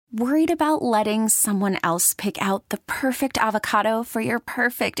Worried about letting someone else pick out the perfect avocado for your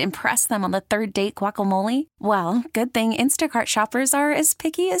perfect impress them on the third date guacamole? Well, good thing Instacart shoppers are as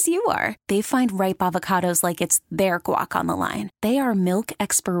picky as you are. They find ripe avocados like it's their guac on the line. They are milk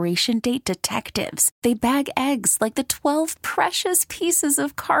expiration date detectives. They bag eggs like the 12 precious pieces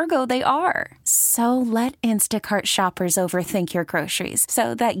of cargo they are. So let Instacart shoppers overthink your groceries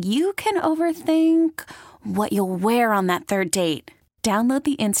so that you can overthink what you'll wear on that third date. Download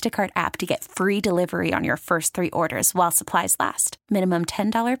the Instacart app to get free delivery on your first 3 orders while supplies last. Minimum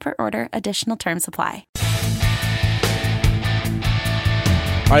 $10 per order. Additional terms apply. All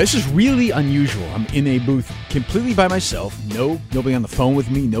right, this is really unusual. I'm in a booth completely by myself. Nobody on the phone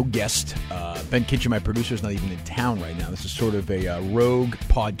with me. No guest. Ben Kitchen, my producer, is not even in town right now. This is sort of a rogue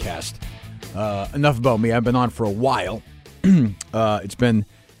podcast. Enough about me. I've been on for a while. It's been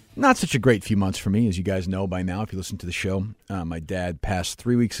not such a great few months for me, as you guys know by now, if you listen to the show. My dad passed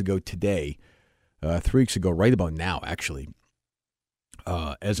 3 weeks ago today. 3 weeks ago, right about now, actually,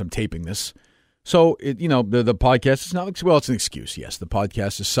 as I'm taping this. So, the podcast is not, well, it's an excuse, yes. The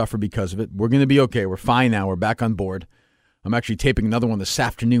podcast has suffered because of it. We're going to be okay. We're fine now. We're back on board. I'm actually taping another one this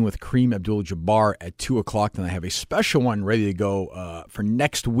afternoon with Kareem Abdul-Jabbar at 2 o'clock. Then I have a special one ready to go for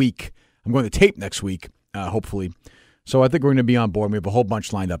next week. I'm going to tape next week, hopefully. So I think we're going to be on board. We have a whole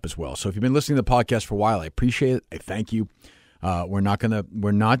bunch lined up as well. So if you've been listening to the podcast for a while, I appreciate it. I thank you. We're not done.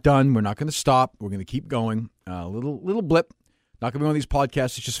 We're not going to stop. We're going to keep going. Little blip. Not going to be one of these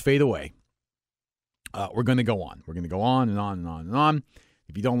podcasts that just fade away. We're going to go on. We're going to go on and on and on and on.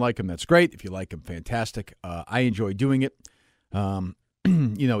 If you don't like them, that's great. If you like them, fantastic. I enjoy doing it.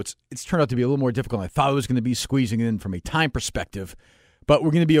 It's turned out to be a little more difficult than I thought it was going to be, squeezing it in from a time perspective. But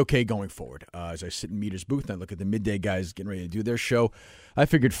we're going to be okay going forward. As I sit in Meter's booth and I look at the midday guys getting ready to do their show, I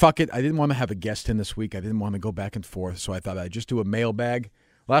figured, fuck it. I didn't want to have a guest in this week. I didn't want to go back and forth, so I thought I'd just do a mailbag.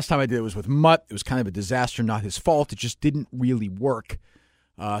 Last time I did it was with Mutt. It was kind of a disaster, not his fault. It just didn't really work.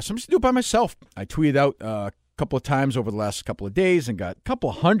 So I'm just going to do it by myself. I tweeted out a couple of times over the last couple of days and got a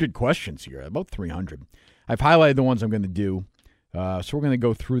couple hundred questions here, about 300. I've highlighted the ones I'm going to do. So we're going to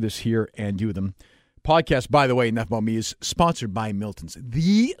go through this here and do them. Podcast, by the way, Enough About Me, is sponsored by Milton's,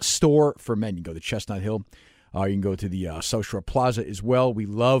 the store for men. You can go to Chestnut Hill. You can go to the South Shore Plaza as well. We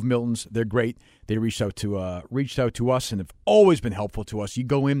love Milton's. They're great. They reached out to us and have always been helpful to us. You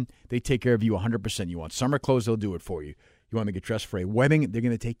go in, they take care of you 100%. You want summer clothes, they'll do it for you. You want to get dressed for a wedding, they're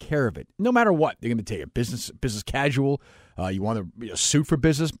going to take care of it. No matter what, they're going to take it. Business casual. You want a suit for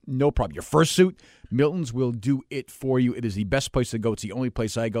business, no problem. Your first suit, Milton's will do it for you. It is the best place to go. It's the only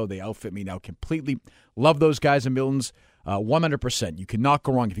place I go. They outfit me now completely. Love those guys at Milton's. 100%. You cannot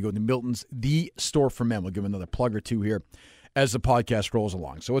go wrong if you go to Milton's, the store for men. We'll give another plug or two here as the podcast rolls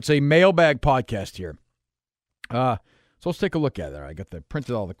along. So it's a mailbag podcast here. So let's take a look at it. I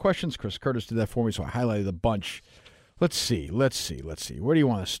printed all the questions. Chris Curtis did that for me, so I highlighted a bunch. Let's see. Where do you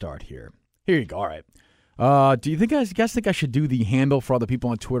want to start here? Here you go. All right. Do you guys think I should do the handle for other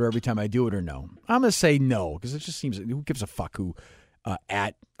people on Twitter every time I do it or no? I'm going to say no, because it just seems, who gives a fuck who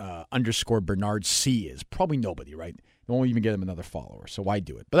 @ Bernard C is? Probably nobody, right? It won't even get him another follower, so why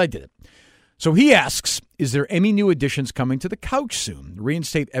do it? But I did it. So he asks, is there any new additions coming to the couch soon?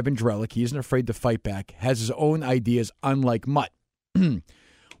 Reinstate Evan Drellick. He isn't afraid to fight back, has his own ideas, unlike Mutt.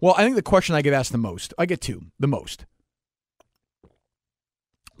 Well, I think the question I get asked the most, I get two, the most.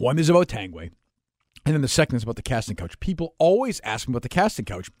 One is about Tangway, and then the second is about the casting couch. People always ask me about the casting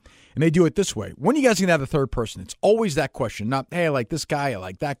couch, and they do it this way. When are you guys going to have a third person? It's always that question. Not, hey, I like this guy, I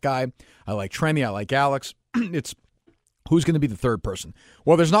like that guy, I like Trenny, I like Alex. It's, who's going to be the third person?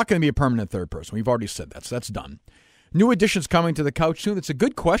 Well, there's not going to be a permanent third person. We've already said that, so that's done. New additions coming to the couch soon? It's a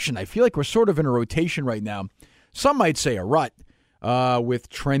good question. I feel like we're sort of in a rotation right now. Some might say a rut with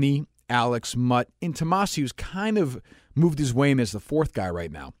Trenny, Alex, Mutt, and Tomasi, who's kind of moved his way in as the fourth guy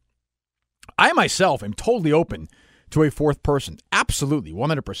right now. I myself am totally open to a fourth person. Absolutely,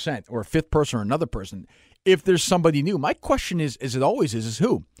 100%, or a fifth person or another person if there's somebody new. My question is, as it always is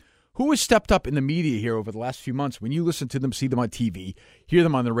who? Who has stepped up in the media here over the last few months when you listen to them, see them on TV, hear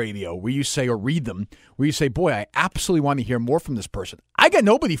them on the radio, where you say, or read them, where you say, boy, I absolutely want to hear more from this person. I got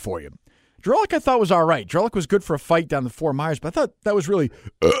nobody for you. Drellick I thought was all right. Drellick was good for a fight down the Fort Myers, but I thought that was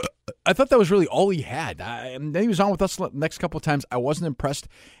really all he had. And then he was on with us the next couple of times. I wasn't impressed.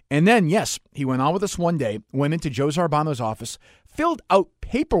 And then, yes, he went on with us one day, went into Joe Zarbano's office, filled out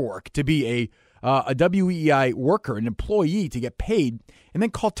paperwork to be a WEI worker, an employee to get paid, and then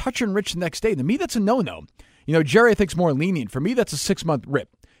called Toucher and Rich the next day. To me, that's a no-no. You know, Jerry I think's more lenient. For me, that's a 6-month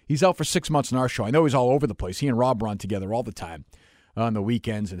rip. He's out for 6 months in our show. I know he's all over the place. He and Rob are on together all the time on the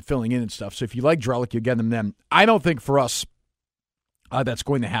weekends and filling in and stuff. So if you like Drellick, you get him then. I don't think for us, that's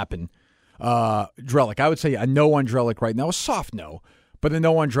going to happen. Drellick, I would say a no on Drellick right now, a soft no, but a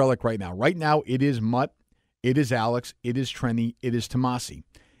no on Drellick right now. Right now, it is Mutt, it is Alex, it is Trenny, it is Tomasi.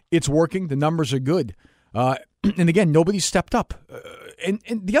 It's working. The numbers are good. And again, nobody stepped up. And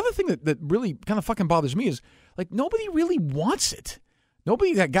the other thing that really kind of fucking bothers me is, like, nobody really wants it.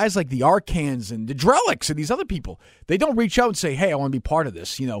 Nobody, that guys like the Arcans and the Drellicks and these other people, they don't reach out and say, hey, I want to be part of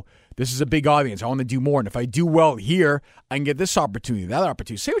this. You know, this is a big audience. I want to do more. And if I do well here, I can get this opportunity, that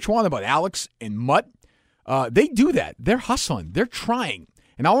opportunity. Say what you want about Alex and Mutt. They do that. They're hustling. They're trying.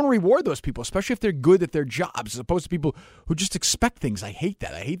 And I want to reward those people, especially if they're good at their jobs, as opposed to people who just expect things. I hate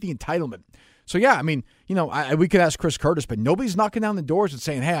that. I hate the entitlement. So, yeah, I mean, you know, we could ask Chris Curtis, but nobody's knocking down the doors and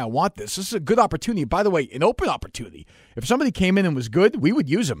saying, hey, I want this. This is a good opportunity. By the way, an open opportunity. If somebody came in and was good, we would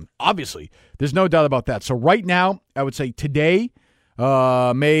use them, obviously. There's no doubt about that. So right now, I would say today,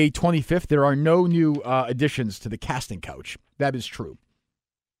 May 25th, there are no new additions to the casting couch. That is true.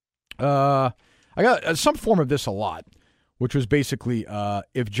 I got some form of this a lot, which was basically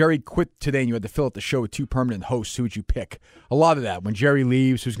if Jerry quit today and you had to fill out the show with 2 permanent hosts, who would you pick? A lot of that. When Jerry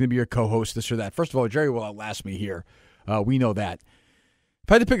leaves, who's going to be your co-host, this or that. First of all, Jerry will outlast me here. We know that.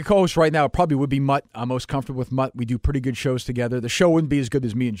 If I had to pick a co-host right now, it probably would be Mutt. I'm most comfortable with Mutt. We do pretty good shows together. The show wouldn't be as good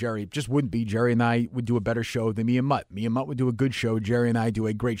as me and Jerry. It just wouldn't be. Jerry and I would do a better show than me and Mutt. Me and Mutt would do a good show. Jerry and I do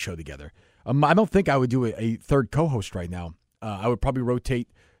a great show together. I don't think I would do a third co-host right now. I would probably rotate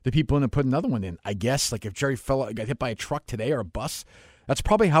the people in and put another one in. I guess, like if Jerry got hit by a truck today or a bus, that's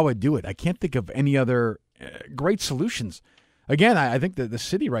probably how I'd do it. I can't think of any other great solutions. Again, I think that the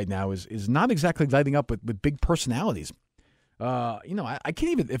city right now is not exactly lighting up with big personalities. You know, I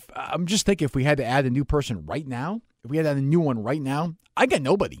can't even, I'm just thinking if we had to add a new person right now, if we had to add a new one right now, I got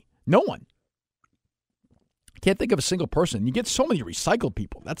nobody. No one. I can't think of a single person. You get so many recycled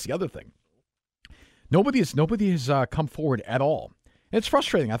people. That's the other thing. Nobody has come forward at all. It's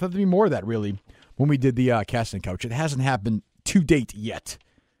frustrating. I thought there'd be more of that, really, when we did the casting couch. It hasn't happened to date yet.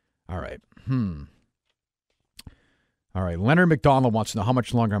 All right. All right. Leonard McDonald wants to know how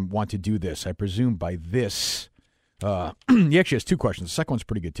much longer I want to do this. I presume by this. He actually has 2 questions. The second one's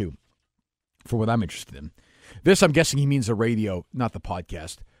pretty good, too, for what I'm interested in. This, I'm guessing he means the radio, not the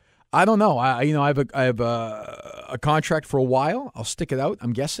podcast. I don't know. I have a contract for a while. I'll stick it out,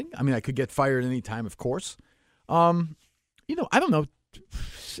 I'm guessing. I mean, I could get fired any time, of course. You know, I don't know.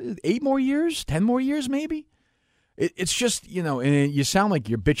 8 more years, 10 more years, maybe. It's just, you know, and you sound like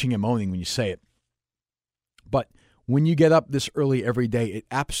you're bitching and moaning when you say it. But when you get up this early every day, it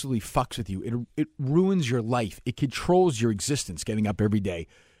absolutely fucks with you. It ruins your life. It controls your existence. Getting up every day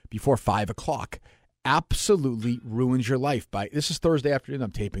before 5 o'clock absolutely ruins your life. This is Thursday afternoon.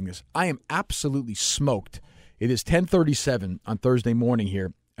 I'm taping this. I am absolutely smoked. It is 10:37 on Thursday morning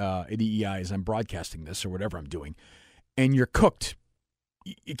here at EEI as I'm broadcasting this or whatever I'm doing. And you're cooked.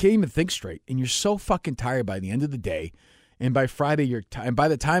 You can't even think straight. And you're so fucking tired by the end of the day. And by Friday, you're tired. And by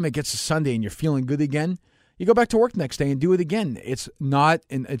the time it gets to Sunday and you're feeling good again, you go back to work the next day and do it again. It's not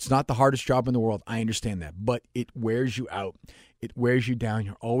the hardest job in the world. I understand that. But it wears you out. It wears you down.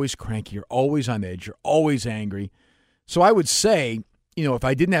 You're always cranky. You're always on edge. You're always angry. So I would say, you know, if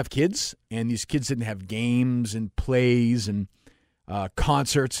I didn't have kids and these kids didn't have games and plays and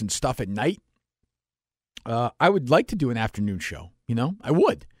concerts and stuff at night, I would like to do an afternoon show, you know, I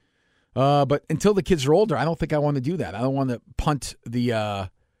would. But until the kids are older, I don't think I want to do that. I don't want to punt the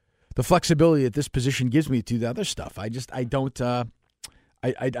flexibility that this position gives me to the other stuff. I don't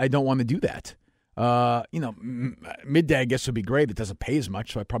want to do that. You know, midday, I guess, would be great. It doesn't pay as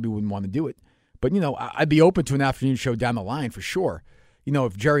much, so I probably wouldn't want to do it. But, you know, I'd be open to an afternoon show down the line for sure. You know,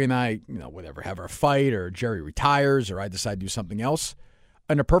 if Jerry and I, you know, whatever, have our fight or Jerry retires or I decide to do something else,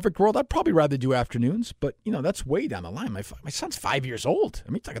 in a perfect world, I'd probably rather do afternoons, but, you know, that's way down the line. My son's 5 years old.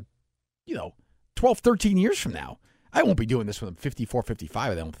 I mean, it's like, 12, 13 years from now. I won't be doing this when I'm 54,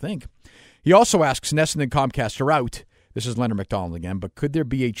 55, I don't think. He also asks, Nesson and Comcast are out. This is Leonard McDonald again, but could there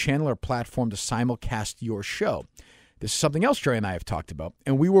be a channel or platform to simulcast your show? This is something else Jerry and I have talked about,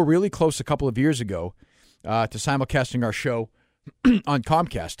 and we were really close a couple of years ago to simulcasting our show on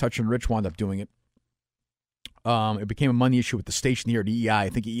Comcast. Touch and Rich wound up doing it. It became a money issue with the station here at EEI. I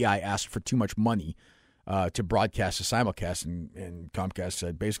think EEI asked for too much money to broadcast a simulcast, and Comcast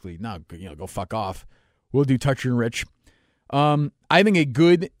said basically, no, go fuck off. We'll do Touch and Rich. I think a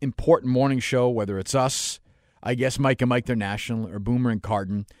good, important morning show, whether it's us, I guess Mike and Mike, they're national, or Boomer and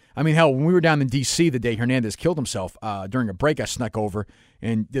Carton. I mean, hell, when we were down in D.C. the day Hernandez killed himself, during a break, I snuck over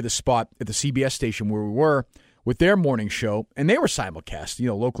and did a spot at the CBS station where we were with their morning show, and they were simulcast,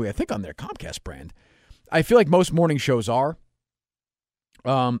 locally, I think on their Comcast brand. I feel like most morning shows are.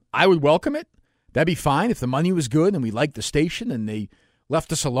 I would welcome it. That'd be fine if the money was good and we liked the station and they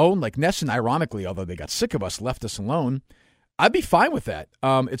left us alone, like NESN, ironically, although they got sick of us, left us alone, I'd be fine with that.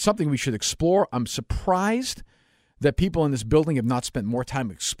 It's something we should explore. I'm surprised that people in this building have not spent more time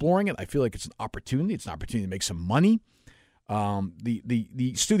exploring it. I feel like it's an opportunity. It's an opportunity to make some money.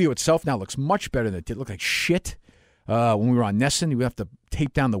 The studio itself now looks much better than it did. It looked like shit when we were on NESN. You would have to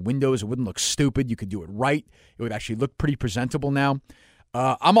tape down the windows. It wouldn't look stupid. You could do it right. It would actually look pretty presentable now.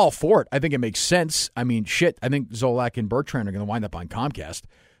 I'm all for it. I think it makes sense. I mean, shit, I think Zolak and Bertrand are going to wind up on Comcast.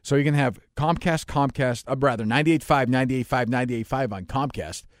 So you're going to have Comcast, 98.5, 98.5, 98.5 on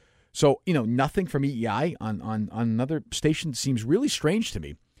Comcast. So, nothing from EEI on another station seems really strange to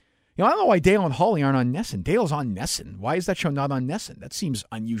me. I don't know why Dale and Holly aren't on NESN. Dale's on NESN. Why is that show not on NESN? That seems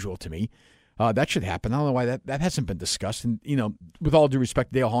unusual to me. That should happen. I don't know why that hasn't been discussed. And, with all due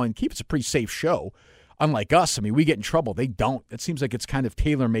respect to Dale, Holly and Keith, it's a pretty safe show. Unlike us, I mean, we get in trouble. They don't. It seems like it's kind of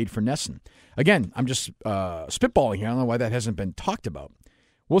tailor-made for NESN. Again, I'm just spitballing here. I don't know why that hasn't been talked about.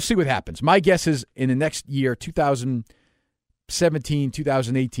 We'll see what happens. My guess is in the next year, 2017,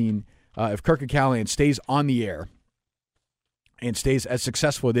 2018, if Kirk and Callahan stays on the air and stays as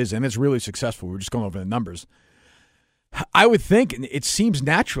successful as it is, and it's really successful, we're just going over the numbers, I would think, and it seems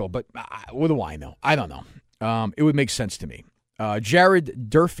natural, but what do I know? I don't know. It would make sense to me. Jared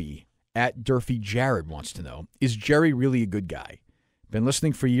Durfee, at Durfee Jared, wants to know, is Jerry really a good guy? Been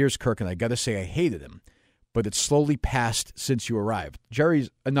listening for years, Kirk, and I got to say I hated him, but it's slowly passed since you arrived. Jerry's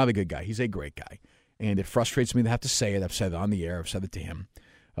another good guy. He's a great guy, and it frustrates me to have to say it. I've said it on the air. I've said it to him.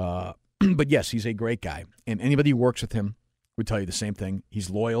 But yes, he's a great guy, and anybody who works with him would tell you the same thing. He's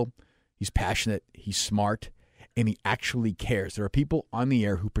loyal, he's passionate, he's smart, and he actually cares. There are people on the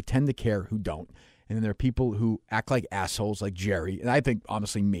air who pretend to care who don't, and then there are people who act like assholes like Jerry, and I think,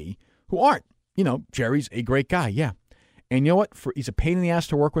 honestly, me, who aren't. Jerry's a great guy, yeah. And you know what? He's a pain in the ass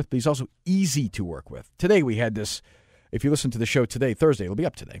to work with, but he's also easy to work with. Today we had this, if you listen to the show today, Thursday, it'll be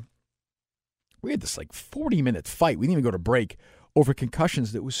up today. We had this 40-minute fight. We didn't even go to break over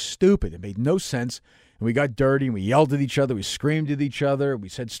concussions that was stupid. It made no sense. And we got dirty and we yelled at each other. We screamed at each other. We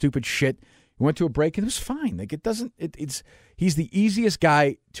said stupid shit. We went to a break and it was fine. He's the easiest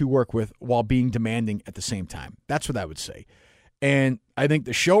guy to work with while being demanding at the same time. That's what I would say. And I think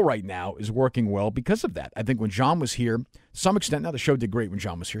the show right now is working well because of that. I think when John was here, to some extent, now the show did great when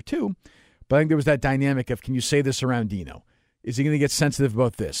John was here too, but I think there was that dynamic of, can you say this around Dino? Is he going to get sensitive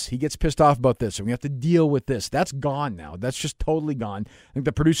about this? He gets pissed off about this, and we have to deal with this. That's gone now. That's just totally gone. I think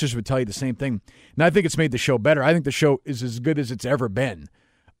the producers would tell you the same thing. And I think it's made the show better. I think the show is as good as it's ever been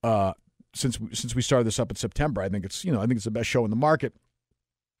since we started this up in September. I think it's the best show in the market.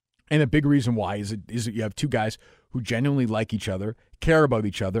 And a big reason why is that you have two guys who genuinely like each other, care about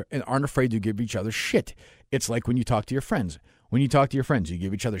each other, and aren't afraid to give each other shit. It's like when you talk to your friends. When you talk to your friends, you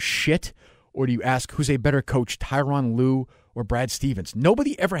give each other shit, or do you ask who's a better coach, Tyronn Lue or Brad Stevens?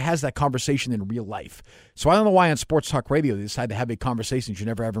 Nobody ever has that conversation in real life. So I don't know why on Sports Talk Radio they decide to have a conversation you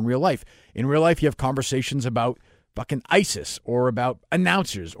never have in real life. In real life, you have conversations about fucking ISIS or about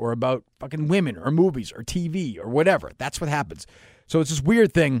announcers or about fucking women or movies or TV or whatever. That's what happens. So it's this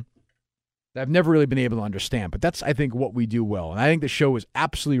weird thing that I've never really been able to understand. But that's, I think, what we do well. And I think the show is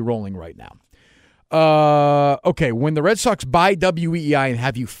absolutely rolling right now. Okay, when the Red Sox buy WEEI and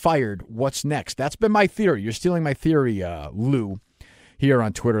have you fired, what's next? That's been my theory. You're stealing my theory, Lou, here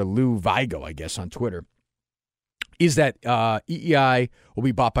on Twitter. Lou Vigo, I guess, on Twitter. Is that EEI will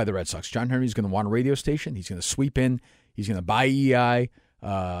be bought by the Red Sox. John Henry's going to want a radio station. He's going to sweep in. He's going to buy EEI.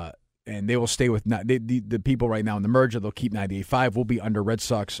 And they will stay with the people right now in the merger. They'll keep 98.5. We'll be under Red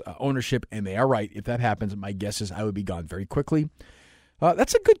Sox ownership, and they are right. If that happens, my guess is I would be gone very quickly.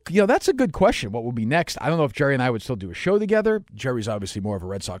 That's a good question. What will be next? I don't know if Jerry and I would still do a show together. Jerry's obviously more of a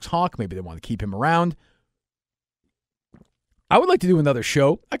Red Sox honk. Maybe they want to keep him around. I would like to do another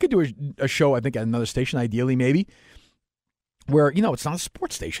show. I could do a show, I think, at another station, ideally, maybe, where, it's not a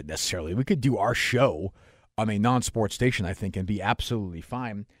sports station necessarily. We could do our show on a non-sports station, I think, and be absolutely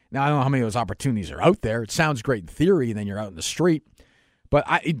fine. Now, I don't know how many of those opportunities are out there. It sounds great in theory, and then you're out in the street. But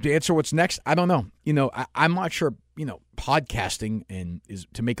to answer what's next, I don't know. I'm not sure, podcasting and is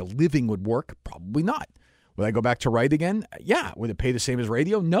to make a living would work. Probably not. Would I go back to write again? Yeah. Would it pay the same as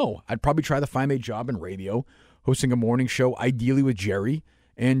radio? No. I'd probably try to find a job in radio, hosting a morning show, ideally with Jerry,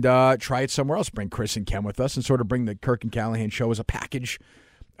 and try it somewhere else. Bring Chris and Ken with us and sort of bring the Kirk and Callahan show as a package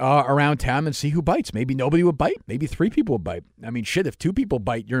around town and see who bites. Maybe nobody would bite. Maybe 3 people would bite. I mean, shit, if 2 people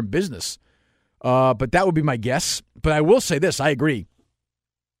bite, you're in business. But that would be my guess. But I will say this. I agree,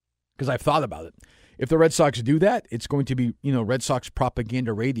 because I've thought about it. If the Red Sox do that, it's going to be, Red Sox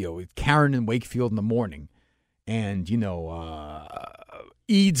propaganda radio with Karen and Wakefield in the morning. And,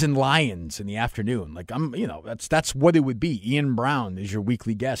 Eads and Lions in the afternoon. Like that's what it would be. Ian Brown is your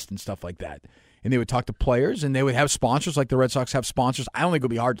weekly guest and stuff like that. And they would talk to players, and they would have sponsors like the Red Sox have sponsors. I don't think it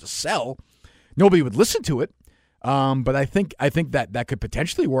would be hard to sell. Nobody would listen to it, but I think that could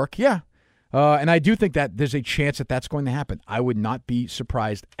potentially work. Yeah, and I do think that there's a chance that that's going to happen. I would not be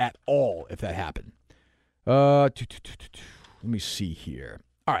surprised at all if that happened. Let me see here.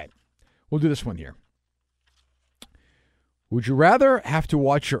 All right, we'll do this one here. Would you rather have to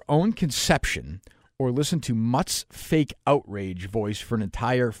watch your own conception or listen to Mutt's fake outrage voice for an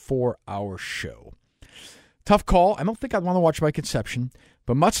entire 4-hour show? Tough call. I don't think I'd want to watch my conception,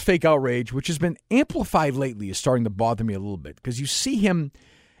 but Mutt's fake outrage, which has been amplified lately, is starting to bother me a little bit because you see him.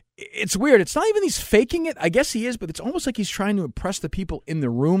 It's weird. It's not even he's faking it. I guess he is, but it's almost like he's trying to impress the people in the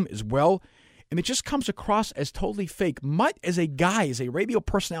room as well. And it just comes across as totally fake. Mutt, as a guy, as a radio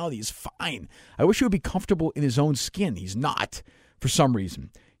personality, is fine. I wish he would be comfortable in his own skin. He's not, for some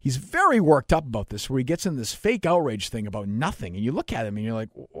reason. He's very worked up about this, where he gets in this fake outrage thing about nothing. And you look at him and you're like,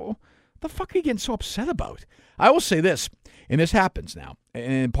 what the fuck are you getting so upset about? I will say this, and this happens now,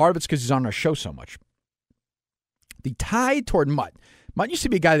 and part of it's because he's on our show so much. The tide toward Mutt used to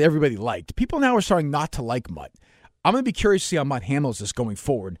be a guy that everybody liked. People now are starting not to like Mutt. I'm going to be curious to see how Mutt handles this going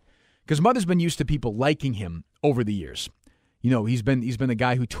forward, because Mutt has been used to people liking him over the years. He's been the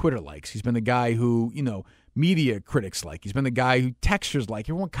guy who Twitter likes. He's been the guy who, media critics like. He's been the guy who texters like.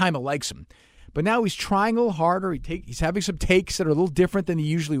 Everyone kind of likes him. But now he's trying a little harder. He's having some takes that are a little different than he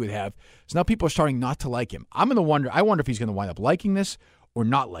usually would have. So now people are starting not to like him. I wonder if he's going to wind up liking this or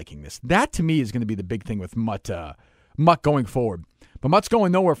not liking this. That, to me, is going to be the big thing with Mutt going forward. But Mutt's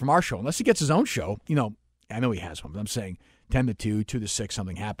going nowhere from our show. Unless he gets his own show. I know he has one, but I'm saying 10 to 2, 2 to 6,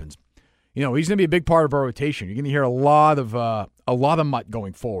 something happens. He's going to be a big part of our rotation. You're going to hear a lot of Mutt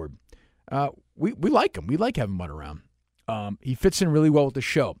going forward. We like him. We like having Mutt around. He fits in really well with the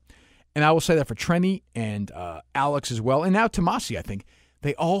show. And I will say that for Trenny and Alex as well, and now Tomasi, I think,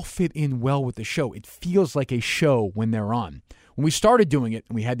 they all fit in well with the show. It feels like a show when they're on. When we started doing it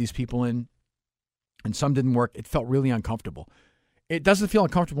and we had these people in and some didn't work, it felt really uncomfortable. It doesn't feel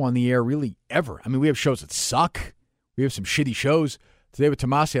uncomfortable on the air really ever. I mean, we have shows that suck. We have some shitty shows. Today with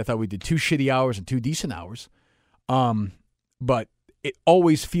Tomasi, I thought we did 2 shitty hours and 2 decent hours. But it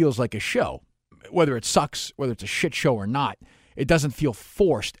always feels like a show. Whether it sucks, whether it's a shit show or not, it doesn't feel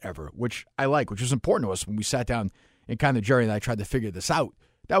forced ever, which I like, which was important to us when we sat down and kind of Jerry and I tried to figure this out.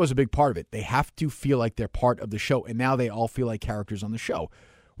 That was a big part of it. They have to feel like they're part of the show, and now they all feel like characters on the show,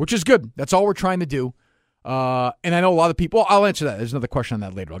 which is good. That's all we're trying to do. And I know a lot of people, I'll answer that. There's another question on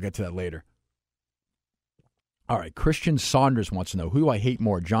that later. I'll get to that later. All right, Christian Saunders wants to know, who do I hate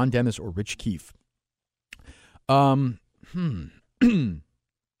more, John Dennis or Rich Keefe? That's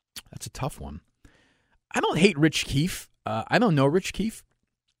a tough one. I don't hate Rich Keefe. I don't know Rich Keefe.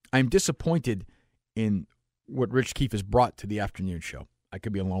 I'm disappointed in what Rich Keefe has brought to the afternoon show. I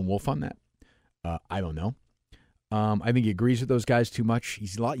could be a lone wolf on that. I don't know. I think he agrees with those guys too much.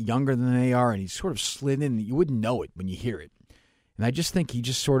 He's a lot younger than they are, and he's sort of slid in. You wouldn't know it when you hear it. And I just think he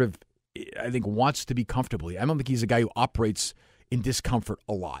just sort of, wants to be comfortable. I don't think he's a guy who operates in discomfort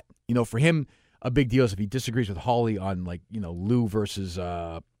a lot. For him, a big deal is if he disagrees with Hawley on, Lou versus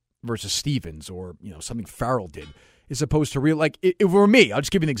Stevens, or, something Farrell did, as opposed to real, if it were me, I'll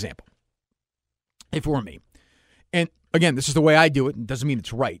just give you an example. If it were me. And again, this is the way I do it, and it doesn't mean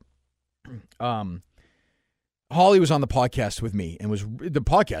it's right. Hawley was on the podcast with me, and the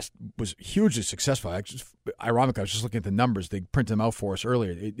podcast was hugely successful. Ironically, I was just looking at the numbers. They printed them out for us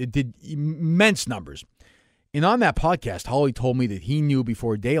earlier. It did immense numbers. And on that podcast, Hawley told me that he knew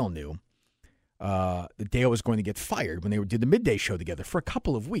before Dale knew that Dale was going to get fired when they did the midday show together for a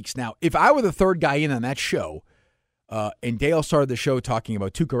couple of weeks. Now, if I were the third guy in on that show, and Dale started the show talking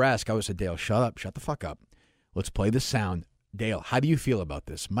about Tuukka Rask, I would have said, Dale, shut the fuck up. Let's play the sound. Dale, how do you feel about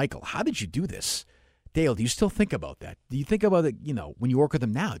this? Michael, how did you do this? Dale, do you still think about that? Do you think about it, when you work with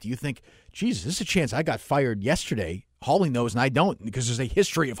him now? Do you think, Jesus, this is a chance I got fired yesterday. Hawley knows and I don't, because there's a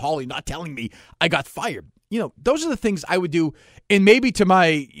history of Hawley not telling me I got fired. Those are the things I would do. And maybe to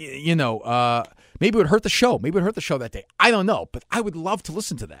my, maybe it would hurt the show. Maybe it would hurt the show that day. I don't know, but I would love to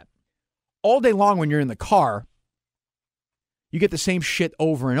listen to that. All day long when you're in the car, you get the same shit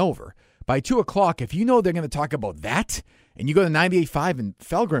over and over. By 2 o'clock, if you know they're going to talk about that, and you go to 98.5 and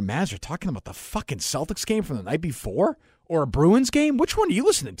Felger and Maz are talking about the fucking Celtics game from the night before, or a Bruins game, which one are you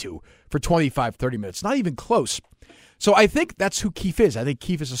listening to for 25, 30 minutes? Not even close. So I think that's who Keefe is. I think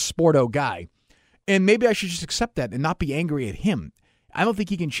Keefe is a sporto guy. And maybe I should just accept that and not be angry at him. I don't think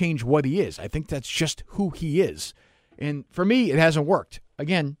he can change what he is. I think that's just who he is. And for me, it hasn't worked.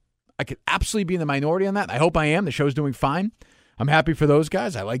 Again, I could absolutely be in the minority on that. I hope I am. The show's doing fine. I'm happy for those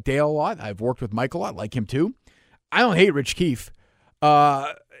guys. I like Dale a lot. I've worked with Mike a lot. Like him too. I don't hate Rich Keefe.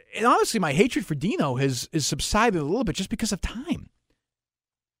 And honestly, my hatred for Dino has subsided a little bit just because of time.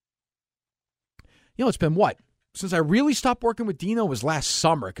 You know, it's been what? Since I really stopped working with Dino was last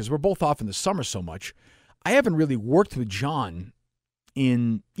summer, because we're both off in the summer so much. I haven't really worked with John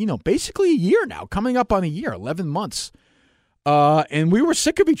in, basically a year now, coming up on a year, 11 months. And we were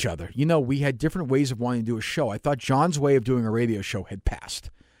sick of each other. We had different ways of wanting to do a show. I thought John's way of doing a radio show had passed.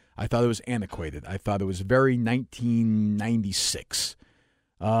 I thought it was antiquated. I thought it was very 1996.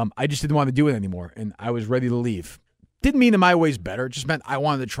 I just didn't want to do it anymore, and I was ready to leave. Didn't mean that my way's better. It just meant I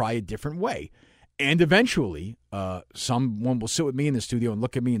wanted to try a different way. And eventually, someone will sit with me in the studio and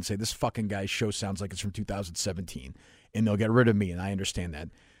look at me and say, this fucking guy's show sounds like it's from 2017, and they'll get rid of me, and I understand that.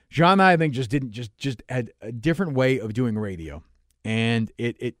 John and I think, just had a different way of doing radio. And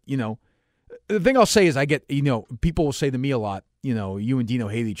the thing I'll say is I get, people will say to me a lot, you and Dino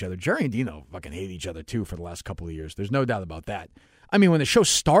hate each other. Jerry and Dino fucking hate each other too for the last couple of years. There's no doubt about that. I mean, when the show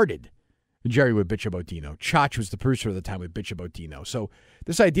started, Jerry would bitch about Dino. Chach was the producer at the time, would bitch about Dino. So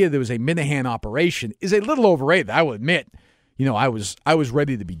this idea that it was a Minahan operation is a little overrated, I will admit. I was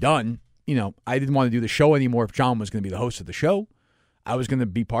ready to be done. I didn't want to do the show anymore if John was going to be the host of the show. I was going to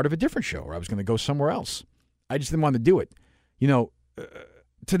be part of a different show, or I was going to go somewhere else. I just didn't want to do it.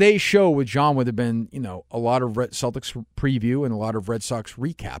 Today's show with John would have been, a lot of Red Celtics preview and a lot of Red Sox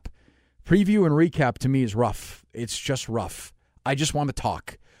recap. Preview and recap to me is rough. It's just rough. I just want to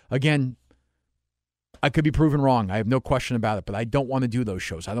talk. Again, I could be proven wrong. I have no question about it, but I don't want to do those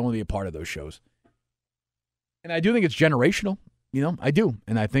shows. I don't want to be a part of those shows. And I do think it's generational. I do.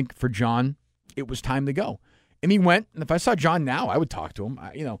 And I think for John, it was time to go. And he went, and if I saw John now, I would talk to him.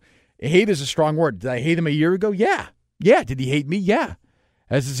 Hate is a strong word. Did I hate him a year ago? Yeah. Yeah. Did he hate me? Yeah.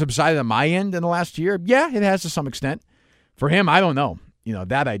 Has it subsided on my end in the last year? Yeah, it has to some extent. For him, I don't know.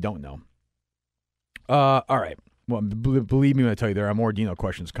 That I don't know. All right. Well, believe me when I tell you, there are more Dino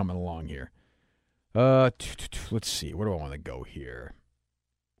questions coming along here. Let's see. Where do I want to go here?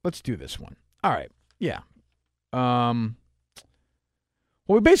 Let's do this one. All right. Yeah. Well,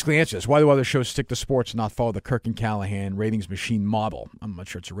 we basically answered this. Why do other shows stick to sports and not follow the Kirk and Callahan ratings machine model? I'm not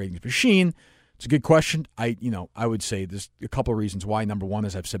sure it's a ratings machine. It's a good question. I would say there's a couple of reasons why. Number one,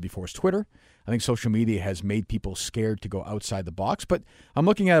 as I've said before, is Twitter. I think social media has made people scared to go outside the box. But I'm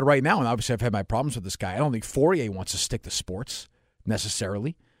looking at it right now, and obviously I've had my problems with this guy. I don't think Fourier wants to stick to sports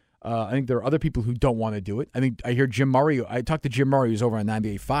necessarily. I think there are other people who don't want to do it. I think I hear Jim Murray. I talked to Jim Murray, who's over on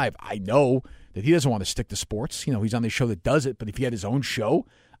 98.5. I know that he doesn't want to stick to sports. He's on the show that does it. But if he had his own show,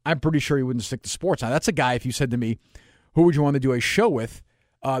 I'm pretty sure he wouldn't stick to sports. Now, that's a guy, if you said to me, who would you want to do a show with?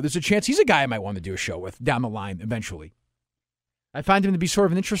 There's a chance he's a guy I might want to do a show with down the line eventually. I find him to be sort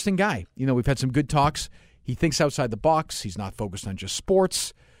of an interesting guy. We've had some good talks. He thinks outside the box. He's not focused on just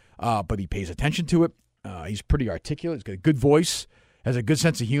sports, but he pays attention to it. He's pretty articulate. He's got a good voice, has a good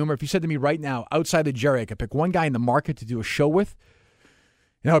sense of humor. If you said to me right now, outside of Jerry, I could pick one guy in the market to do a show with,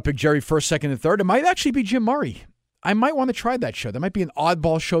 I would pick Jerry first, second, and third. It might actually be Jim Murray. I might want to try that show. That might be an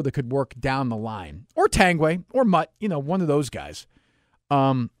oddball show that could work down the line. Or Tangway, or Mutt, one of those guys.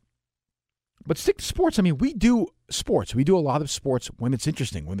 But stick to sports. I mean, we do sports. We do a lot of sports when it's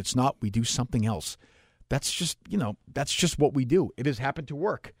interesting. When it's not, we do something else. That's just what we do. It has happened to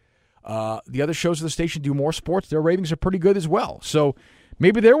work. The other shows of the station do more sports. Their ratings are pretty good as well. So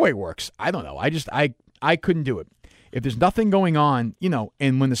maybe their way works. I don't know. I couldn't do it. If there's nothing going on,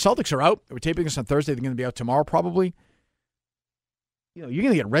 and when the Celtics are out, we're taping this on Thursday, they're going to be out tomorrow probably. You're going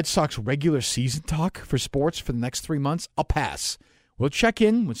to get Red Sox regular season talk for sports for the next 3 months. I'll pass. We'll check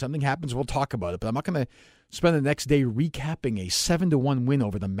in. When something happens, we'll talk about it. But I'm not going to spend the next day recapping a 7-1 win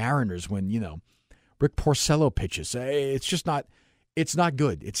over the Mariners when, Rick Porcello pitches. It's just not, it's not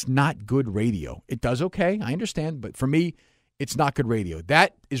good. It's not good radio. It does okay, I understand. But for me, it's not good radio.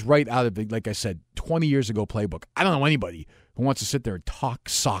 That is right out of the, like I said, 20 years ago playbook. I don't know anybody who wants to sit there and talk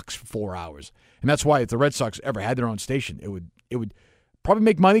Sox for 4 hours. And that's why if the Red Sox ever had their own station, it would probably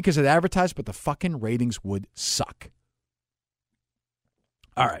make money because it advertised, but the fucking ratings would suck.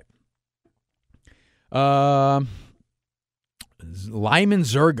 All right. Lyman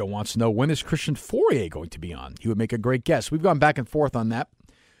Zerga wants to know, when is Christian Fourier going to be on? He would make a great guest. We've gone back and forth on that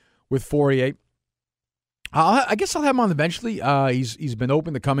with Fourier. I guess I'll have him on eventually. He's been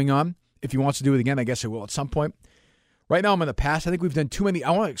open to coming on. If he wants to do it again, I guess I will at some point. Right now I'm in the past. I think we've done too many.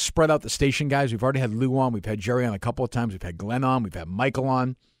 I want to spread out the station guys. We've already had Lou on. We've had Jerry on a couple of times. We've had Glenn on. We've had Michael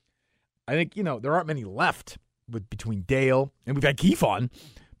on. I think, there aren't many left between Dale, and we've had Keefe on,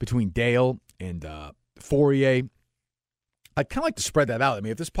 between Dale and Fourier. I'd kind of like to spread that out. I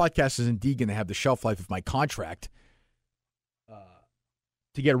mean, if this podcast is indeed going to have the shelf life of my contract,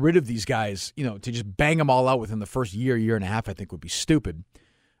 to get rid of these guys, to just bang them all out within the first year and a half, I think would be stupid.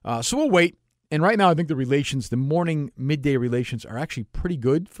 So we'll wait. And right now, I think the morning, midday relations are actually pretty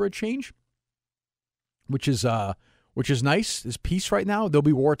good for a change, which is nice. There's peace right now. There'll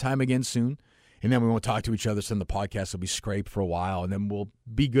be wartime again soon. And then we won't talk to each other. So then the podcast will be scraped for a while. And then we'll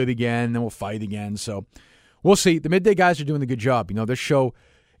be good again. And then we'll fight again. So we'll see. The midday guys are doing a good job. This show,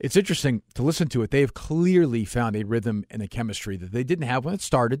 it's interesting to listen to it. They have clearly found a rhythm and a chemistry that they didn't have when it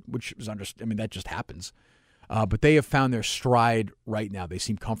started, which was that just happens. But they have found their stride right now. They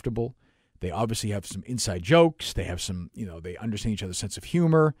seem comfortable. They obviously have some inside jokes. They have some, they understand each other's sense of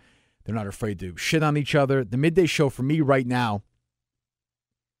humor. They're not afraid to shit on each other. The midday show for me right now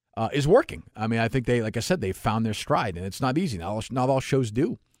is working. I think like I said, they've found their stride, and it's not easy. Not all shows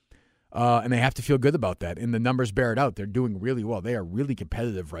do. And they have to feel good about that. And the numbers bear it out. They're doing really well. They are really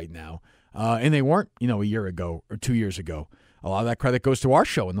competitive right now. And they weren't, a year ago or 2 years ago. A lot of that credit goes to our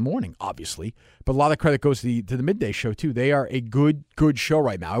show in the morning, obviously. But a lot of credit goes to the midday show, too. They are a good show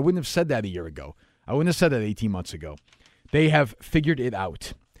right now. I wouldn't have said that a year ago. I wouldn't have said that 18 months ago. They have figured it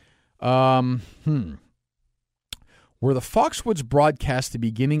out. Were the Foxwoods broadcast the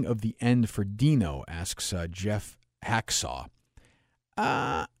beginning of the end for Dino, asks Jeff Hacksaw.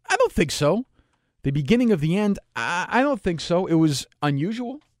 I don't think so. The beginning of the end, I don't think so. It was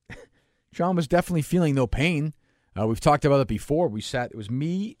unusual. John was definitely feeling no pain. We've talked about it before. It was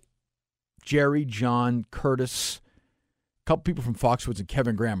me, Jerry, John, Curtis, a couple people from Foxwoods, and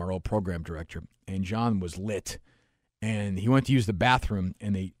Kevin Graham, our old program director. And John was lit. And he went to use the bathroom,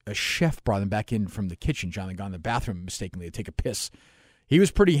 and a chef brought him back in from the kitchen. John had gone to the bathroom mistakenly to take a piss. He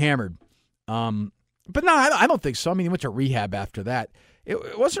was pretty hammered. But no, I don't think so. He went to rehab after that.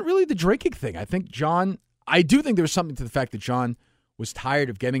 It wasn't really the drinking thing. I do think there was something to the fact that John was tired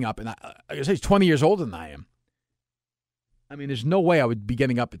of getting up. And like I say, he's 20 years older than I am. There's no way I would be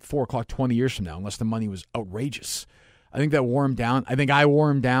getting up at 4 o'clock 20 years from now unless the money was outrageous. I think that wore him down. I think I wore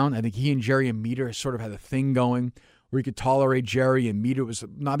him down. I think he and Jerry and Meter sort of had a thing going where he could tolerate Jerry, and Meter was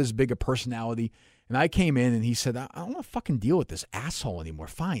not as big a personality. And I came in, and he said, I don't want to fucking deal with this asshole anymore.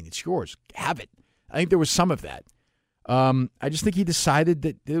 Fine, it's yours. Have it. I think there was some of that. I just think he decided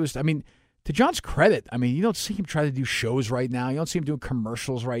that it was, to John's credit, you don't see him try to do shows right now. You don't see him doing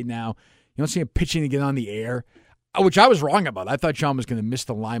commercials right now. You don't see him pitching to get on the air, which I was wrong about. I thought John was going to miss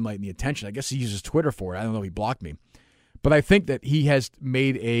the limelight and the attention. I guess he uses Twitter for it. I don't know if he blocked me. But I think that he has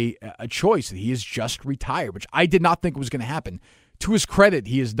made a choice that he has just retired, which I did not think was going to happen. To his credit,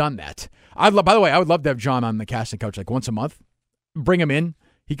 he has done that. By the way, I would love to have John on the casting couch like once a month. Bring him in.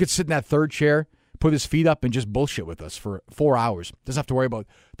 He could sit in that third chair, put his feet up, and just bullshit with us for 4 hours. Doesn't have to worry about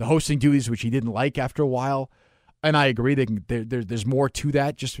the hosting duties, which he didn't like after a while. And I agree, there's more to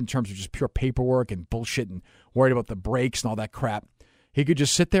that, just in terms of just pure paperwork and bullshit and worried about the breaks and all that crap. He could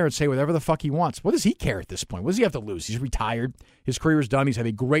just sit there and say whatever the fuck he wants. What does he care at this point? What does he have to lose? He's retired. His career is done. He's had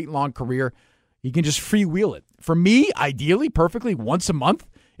a great long career. He can just freewheel it. For me, ideally, perfectly, once a month,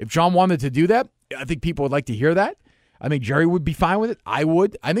 if John wanted to do that, I think people would like to hear that. I think Jerry would be fine with it. I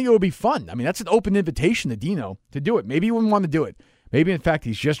would. I think it would be fun. That's an open invitation to Dino to do it. Maybe he wouldn't want to do it. Maybe, in fact,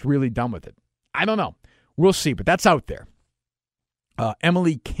 he's just really done with it. I don't know. We'll see, but that's out there.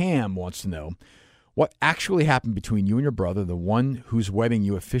 Emily Cam wants to know, what actually happened between you and your brother, the one whose wedding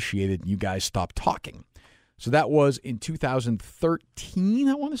you officiated and you guys stopped talking? So that was in 2013,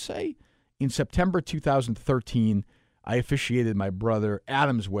 I want to say. In September 2013, I officiated my brother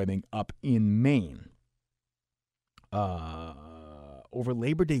Adam's wedding up in Maine. Over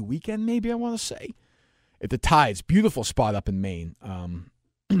Labor Day weekend, maybe, I want to say. At the Tides, beautiful spot up in Maine.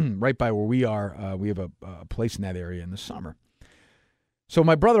 Right by where we are. We have a place in that area in the summer. So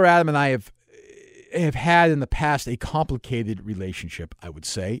my brother Adam and I have had in the past a complicated relationship, I would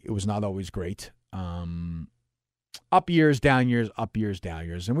say. It was not always great. Up years, down years, up years, down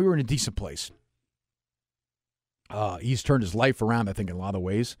years. And we were in a decent place. He's turned his life around, I think, in a lot of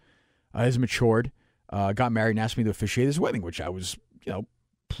ways. Has matured. Got married and asked me to officiate his wedding, which I was,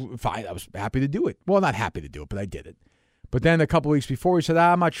 fine. I was happy to do it. Well, not happy to do it, but I did it. But then a couple of weeks before, he said,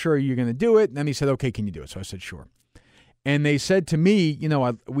 I'm not sure you're going to do it. And then he said, okay, can you do it? So I said, sure. And they said to me,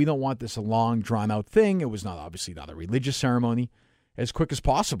 we don't want this a long, drawn-out thing. It was obviously not a religious ceremony. As quick as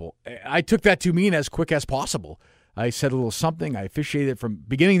possible. I took that to mean as quick as possible. I said a little something. I officiated from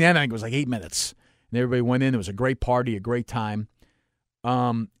beginning to end. I think it was like 8 minutes. And everybody went in. It was a great party, a great time.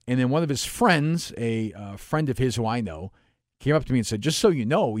 And then one of his friends, a friend of his who I know, came up to me and said, just so you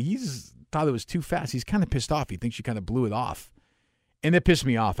know, he's thought it was too fast. He's kind of pissed off. He thinks you kind of blew it off. And it pissed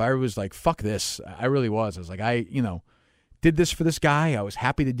me off. I was like, fuck this. I really was. I was like, did this for this guy. I was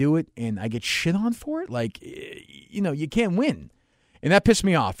happy to do it. And I get shit on for it. Like, you can't win. And that pissed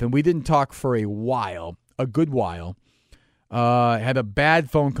me off. And we didn't talk for a while, a good while. Had a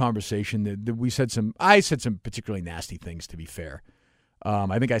bad phone conversation. I said some particularly nasty things, to be fair.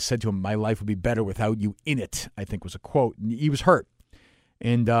 I think I said to him, my life would be better without you in it, I think was a quote. And he was hurt.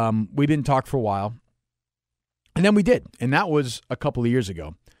 And we didn't talk for a while. And then we did. And that was a couple of years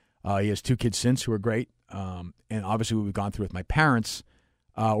ago. He has 2 kids since who are great. And obviously what we've gone through with my parents,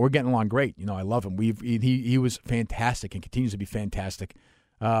 we're getting along great. You know, I love him. He was fantastic and continues to be fantastic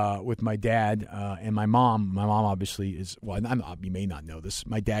with my dad and my mom. My mom obviously is, well, you may not know this.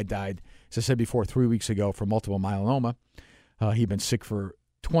 My dad died, as I said before, 3 weeks ago from multiple myeloma. He'd been sick for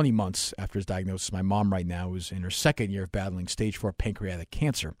 20 months after his diagnosis. My mom right now is in her 2nd year of battling stage 4 pancreatic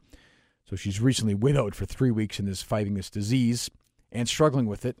cancer. So she's recently widowed for 3 weeks and is fighting this disease and struggling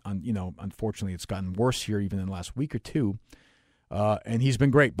with it. Unfortunately, it's gotten worse here even in the last week or two. And he's been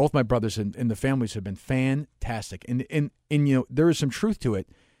great. Both my brothers and the families have been fantastic. And there is some truth to it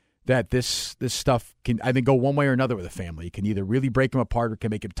that this stuff can, I think, go one way or another with a family. It can either really break them apart or can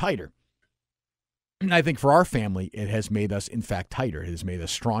make them tighter. And I think for our family, it has made us, in fact, tighter. It has made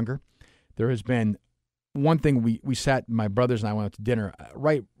us stronger. There has been one thing, we sat, my brothers and I went out to dinner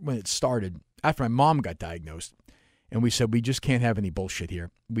right when it started, after my mom got diagnosed. And we said, we just can't have any bullshit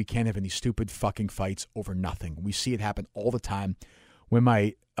here. We can't have any stupid fucking fights over nothing. We see it happen all the time. When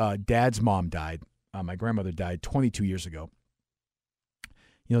my dad's mom died, my grandmother died 22 years ago.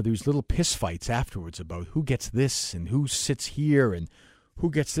 You know, there was little piss fights afterwards about who gets this and who sits here and who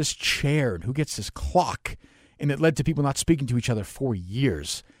gets this chair and who gets this clock. And it led to people not speaking to each other for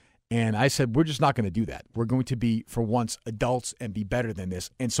years. And I said, we're just not going to do that. We're going to be, for once, adults and be better than this.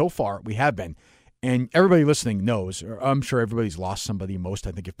 And so far, we have been. And everybody listening knows, or I'm sure everybody's lost somebody. Most,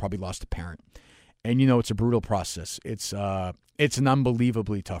 I think, have probably lost a parent. And you know, it's a brutal process. It's an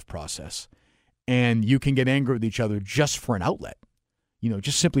unbelievably tough process. And you can get angry with each other just for an outlet, you know,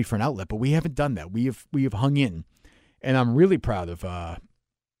 just simply for an outlet. But we haven't done that. We have hung in. And I'm really proud of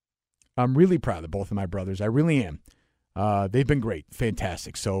both of my brothers. I really am. They've been great,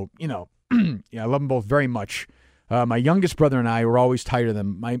 fantastic. So, you know, yeah, I love them both very much. My youngest brother and I were always tighter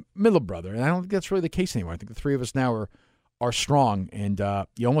than my middle brother, and I don't think that's really the case anymore. I think the three of us now are strong, and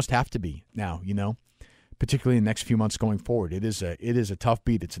you almost have to be now, you know, particularly in the next few months going forward. It is a tough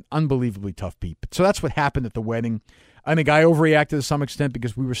beat. It's an unbelievably tough beat. So that's what happened at the wedding. I think I overreacted to some extent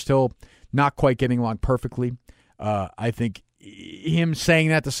because we were still not quite getting along perfectly. I think him saying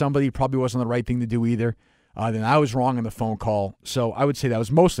that to somebody probably wasn't the right thing to do either. Then I was wrong on the phone call. So I would say that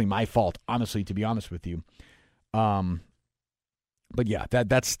was mostly my fault, honestly, to be honest with you. But yeah,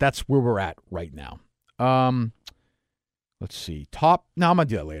 that's where we're at right now. Let's see. No, I'm going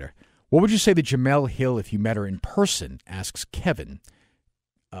to do that later. What would you say to Jemele Hill if you met her in person? Asks Kevin.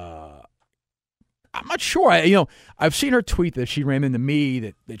 I'm not sure. I've seen her tweet that she ran into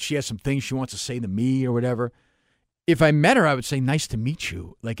me, that she has some things she wants to say to me or whatever. If I met her, I would say, nice to meet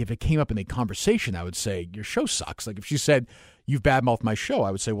you. Like, if it came up in a conversation, I would say, your show sucks. Like, if she said, you've badmouthed my show,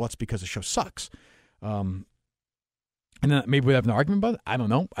 I would say, well, it's because the show sucks. And then maybe we'd have an argument about it. I don't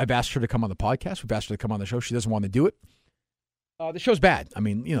know. I've asked her to come on the podcast. We've asked her to come on the show. She doesn't want to do it. The show's bad. I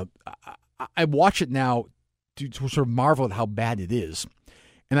mean, you know, I watch it now to sort of marvel at how bad it is.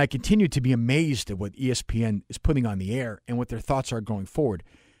 And I continue to be amazed at what ESPN is putting on the air and what their thoughts are going forward.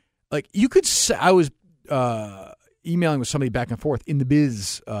 Like, you could say, I was emailing with somebody back and forth in the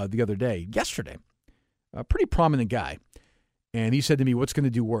biz the other day, yesterday, a pretty prominent guy. And he said to me, what's going to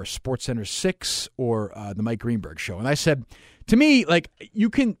do worse, SportsCenter 6 or the Mike Greenberg show? And I said, to me, like,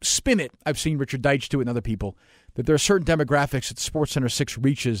 you can spin it. I've seen Richard Deitch do it and other people, that there are certain demographics that SportsCenter 6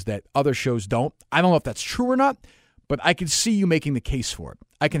 reaches that other shows don't. I don't know if that's true or not, but I can see you making the case for it.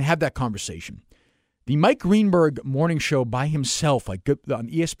 I can have that conversation. The Mike Greenberg morning show by himself, like on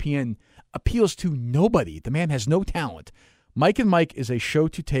ESPN, appeals to nobody. The man has no talent. Mike and Mike is a show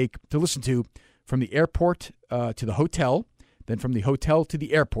to listen to from the airport to the hotel, then from the hotel to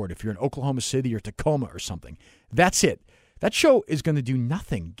the airport if you're in Oklahoma City or Tacoma or something. That's it. That show is going to do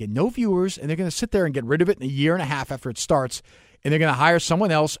nothing, get no viewers, and they're going to sit there and get rid of it in a year and a half after it starts, and they're going to hire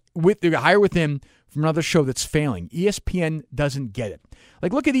someone else. They're going to hire within from another show that's failing. ESPN doesn't get it.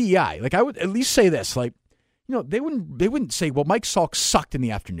 Like, look at EEI. Like, I would at least say this. Like, you know, they wouldn't say, well, Mike Salk sucked in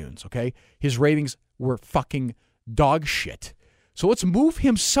the afternoons, okay? His ratings were fucking dog shit. So let's move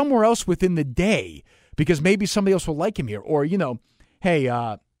him somewhere else within the day because maybe somebody else will like him here. Or, you know, hey,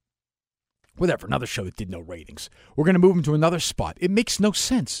 whatever, another show that did no ratings. We're going to move him to another spot. It makes no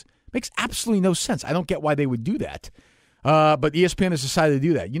sense. It makes absolutely no sense. I don't get why they would do that. But ESPN has decided to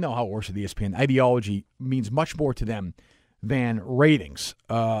do that. You know how it works with ESPN. Ideology means much more to them than ratings.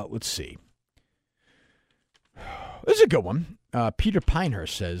 Let's see. This is a good one. Peter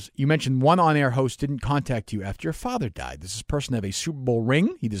Pinehurst says, you mentioned one on-air host didn't contact you after your father died. Does this person have a Super Bowl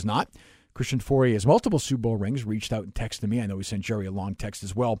ring? He does not. Christian Fourier has multiple Super Bowl rings, reached out and texted me. I know he sent Jerry a long text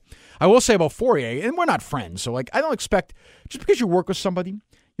as well. I will say about Fourier, and we're not friends, so I don't expect, just because you work with somebody, you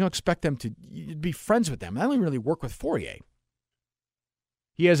don't expect them to be friends with them. I don't even really work with Fourier.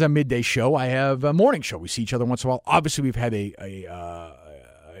 He has a midday show. I have a morning show. We see each other once in a while. Obviously, we've had a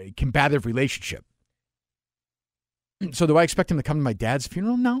combative relationship. So do I expect him to come to my dad's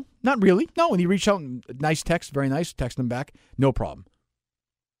funeral? No, not really. No, and he reached out, nice text, very nice, text him back, no problem.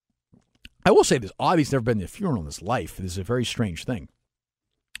 I will say this, Audie's never been to a funeral in his life. This is a very strange thing.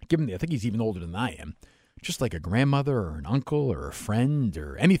 I think he's even older than I am. Just like a grandmother or an uncle or a friend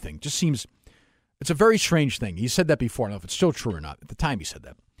or anything. Just seems, it's a very strange thing. He said that before. I don't know if it's still true or not. At the time he said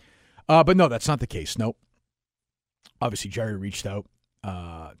that. But no, that's not the case. Nope. Obviously, Jerry reached out.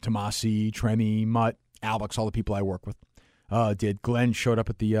 Tomasi, Trenny, Mutt, Alex, all the people I work with did. Glenn showed up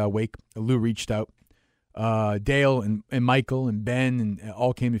at the wake. Lou reached out. Dale and Michael and Ben and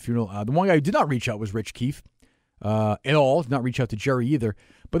all came to the funeral. The one guy who did not reach out was Rich Keefe at all. Did not reach out to Jerry either.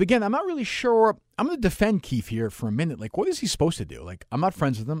 But again, I'm not really sure. I'm going to defend Keefe here for a minute. Like, what is he supposed to do? Like, I'm not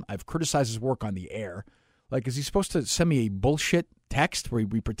friends with him. I've criticized his work on the air. Like, is he supposed to send me a bullshit text where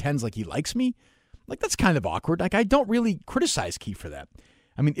he pretends like he likes me? Like, that's kind of awkward. Like, I don't really criticize Keefe for that.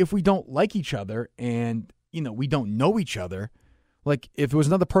 I mean, if we don't like each other and, we don't know each other, like, if it was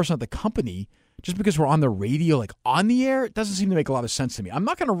another person at the company, just because we're on the radio, like on the air, it doesn't seem to make a lot of sense to me. I'm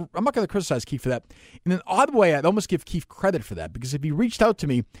not gonna criticize Keefe for that. In an odd way, I'd almost give Keefe credit for that, because if he reached out to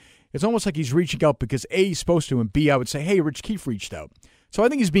me, it's almost like he's reaching out because A, he's supposed to, and B, I would say, hey, Rich Keefe reached out. So I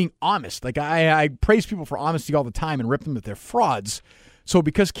think he's being honest. Like, I praise people for honesty all the time and rip them that they're frauds. So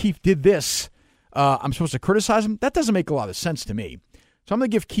because Keefe did this, I'm supposed to criticize him? That doesn't make a lot of sense to me. So I'm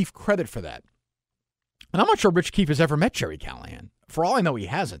going to give Keefe credit for that. And I'm not sure Rich Keefe has ever met Jerry Callahan. For all I know, he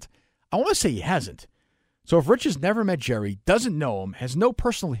hasn't. I want to say he hasn't. So if Rich has never met Jerry, doesn't know him, has no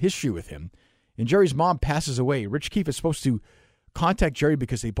personal history with him, and Jerry's mom passes away, Rich Keefe is supposed to contact Jerry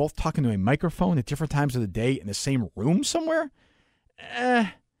because they both talk into a microphone at different times of the day in the same room somewhere?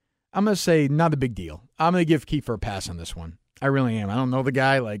 I'm going to say not a big deal. I'm going to give Keefe a pass on this one. I really am. I don't know the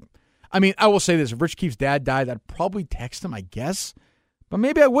guy. I will say this. If Rich Keefe's dad died, I'd probably text him, I guess. But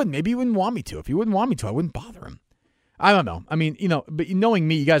maybe I wouldn't. Maybe he wouldn't want me to. If he wouldn't want me to, I wouldn't bother him. I don't know. I mean, but knowing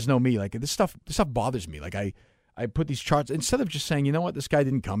me, you guys know me. Like, this stuff bothers me. Like, I put these charts, instead of just saying, you know what, this guy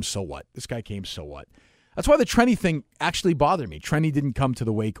didn't come, so what? This guy came, so what? That's why the Trenny thing actually bothered me. Trenny didn't come to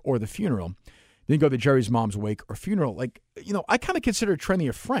the wake or the funeral. Didn't go to Jerry's mom's wake or funeral. Like, I kind of consider Trenny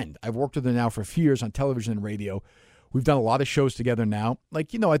a friend. I've worked with her now for a few years on television and radio. We've done a lot of shows together now.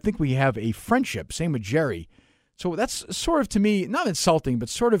 Like, I think we have a friendship. Same with Jerry. So that's sort of, to me, not insulting, but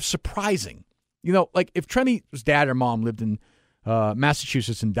sort of surprising. Like if Trenny's dad or mom lived in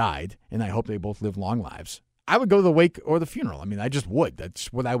Massachusetts and died, and I hope they both live long lives, I would go to the wake or the funeral. I mean, I just would.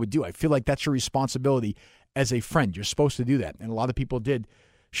 That's what I would do. I feel like that's your responsibility as a friend. You're supposed to do that. And a lot of people did.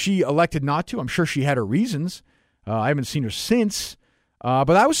 She elected not to. I'm sure she had her reasons. I haven't seen her since. But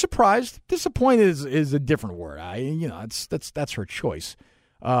I was surprised. Disappointed is a different word. That's her choice.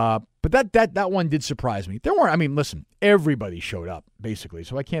 But that one did surprise me. There weren't, listen, everybody showed up, basically.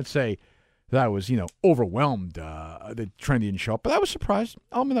 So I can't say that I was, overwhelmed that Trenny didn't show up. But I was surprised.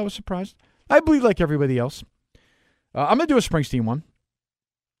 I was surprised. I believe like everybody else. I'm going to do a Springsteen one.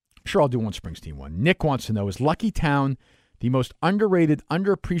 Sure, I'll do one Springsteen one. Nick wants to know, is Lucky Town the most underrated,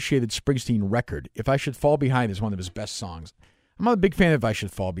 underappreciated Springsteen record? If I Should Fall Behind is one of his best songs. I'm not a big fan of If I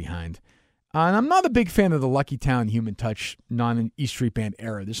Should Fall Behind. And I'm not a big fan of the Lucky Town, Human Touch, non-E Street Band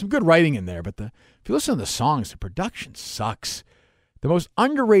era. There's some good writing in there, but if you listen to the songs, the production sucks. The most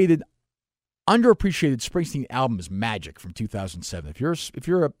underrated, underappreciated Springsteen album is Magic from 2007. If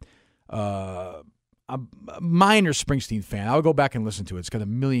you're a minor Springsteen fan, I would go back and listen to it. It's got a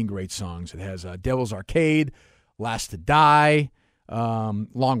million great songs. It has Devil's Arcade, Last to Die, Long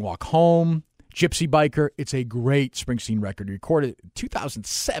Walk Home, Gypsy Biker. It's a great Springsteen record. He recorded it in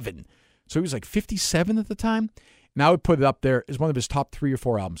 2007. So he was like 57 at the time. And I would put it up there as one of his top 3 or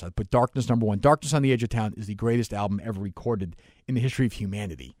 4 albums. I'd put Darkness number 1. Darkness on the Edge of Town is the greatest album ever recorded in the history of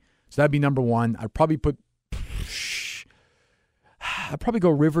humanity. So that'd be number 1. I'd probably go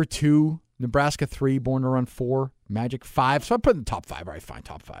River 2, Nebraska 3, Born to Run 4, Magic 5. So I'd put it in the top 5. All right, fine,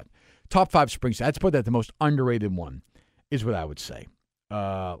 top 5. Top 5 Springsteen. I'd put that the most underrated one is what I would say.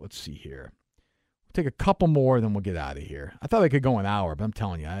 Let's see here. Take a couple more, then we'll get out of here. I thought I could go an hour, but I'm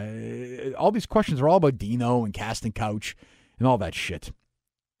telling you, all these questions are all about Dino and Casting Couch and all that shit.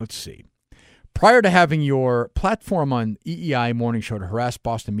 Let's see. Prior to having your platform on EEI Morning Show to harass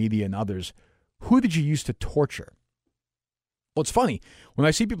Boston media and others, who did you use to torture? Well, it's funny. When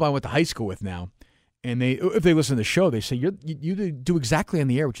I see people I went to high school with now, and if they listen to the show, they say, you do exactly on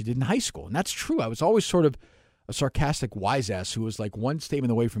the air what you did in high school. And that's true. I was always sort of a sarcastic wise ass who was like one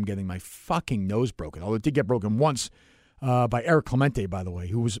statement away from getting my fucking nose broken. Although it did get broken once by Eric Clemente, by the way,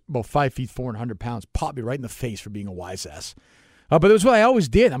 who was about 5 feet 4 and 100 pounds, popped me right in the face for being a wise ass. But it was what I always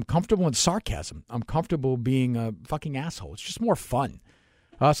did. I'm comfortable in sarcasm. I'm comfortable being a fucking asshole. It's just more fun.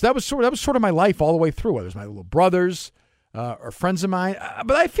 So that was sort of my life all the way through. Whether it was my little brothers or friends of mine.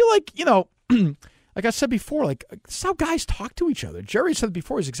 But I feel like, like I said before, like this is how guys talk to each other. Jerry said it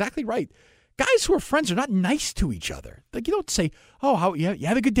before. He's exactly right. Guys who are friends are not nice to each other. Like you don't say, "Oh, you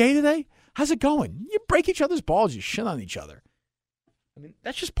had a good day today? How's it going?" You break each other's balls. You shit on each other. I mean,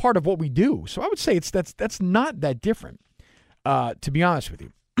 that's just part of what we do. So I would say that's not that different. To be honest with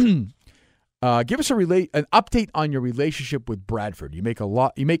you, give us an update on your relationship with Bradford. You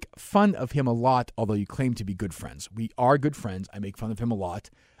make fun of him a lot, although you claim to be good friends. We are good friends. I make fun of him a lot.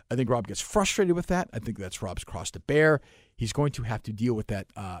 I think Rob gets frustrated with that. I think that's Rob's cross to bear. He's going to have to deal with that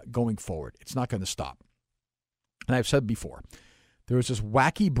going forward. It's not going to stop. And I've said before, there is this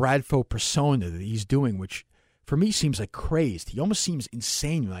wacky Bradford persona that he's doing, which for me seems like crazed. He almost seems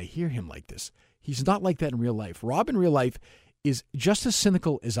insane when I hear him like this. He's not like that in real life. Rob in real life is just as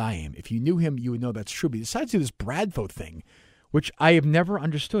cynical as I am. If you knew him, you would know that's true. But he decides to do this Bradford thing, which I have never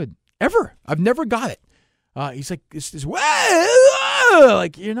understood. Ever. I've never got it. He's like,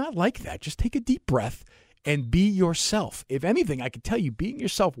 like, you're not like that. Just take a deep breath and be yourself. If anything, I can tell you, being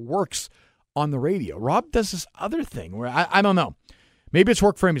yourself works on the radio. Rob does this other thing where I don't know. Maybe it's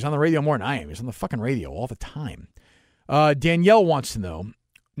worked for him. He's on the radio more than I am. He's on the fucking radio all the time. Danielle wants to know,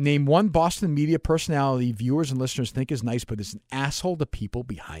 name one Boston media personality viewers and listeners think is nice, but is an asshole to people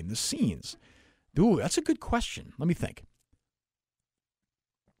behind the scenes. Ooh, that's a good question. Let me think.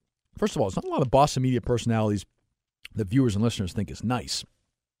 First of all, there's not a lot of Boston media personalities that viewers and listeners think is nice.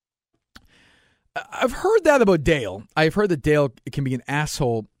 I've heard that about Dale. I've heard that Dale can be an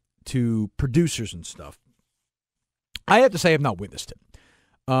asshole to producers and stuff. I have to say I've not witnessed it.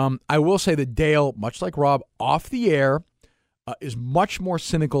 I will say that Dale, much like Rob, off the air, is much more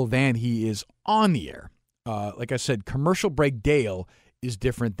cynical than he is on the air. Like I said, commercial break Dale is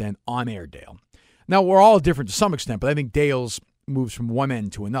different than on-air Dale. Now, we're all different to some extent, but I think Dale's moves from one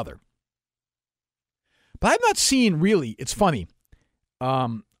end to another. But I've not seen really, it's funny, a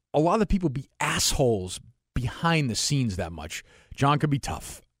lot of people be assholes behind the scenes that much. John can be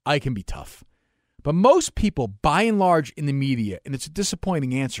tough. I can be tough. But most people, by and large, in the media, and it's a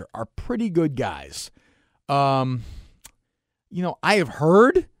disappointing answer, are pretty good guys. I have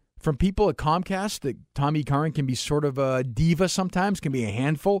heard from people at Comcast that Tommy Curran can be sort of a diva sometimes, can be a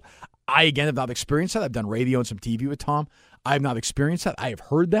handful. I, again, have not experienced that. I've done radio and some TV with Tom. I have not experienced that. I have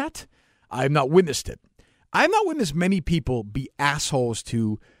heard that. I have not witnessed it. I have not witnessed many people be assholes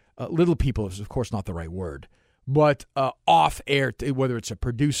to little people, is of course not the right word, but off air, whether it's a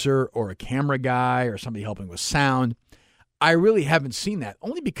producer or a camera guy or somebody helping with sound. I really haven't seen that,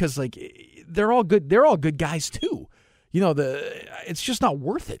 only because like they're all good. They're all good guys too. It's just not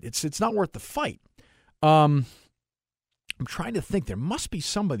worth it. It's not worth the fight. I'm trying to think. There must be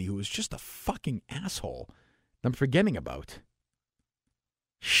somebody who is just a fucking asshole that I'm forgetting about.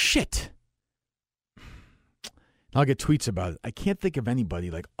 Shit. I'll get tweets about it. I can't think of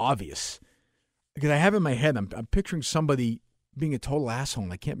anybody like obvious. Because I have in my head, I'm picturing somebody being a total asshole,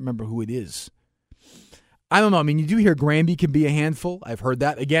 and I can't remember who it is. I don't know. I mean, you do hear Granby can be a handful. I've heard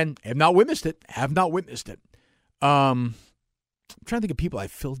that. Again, have not witnessed it. I'm trying to think of people I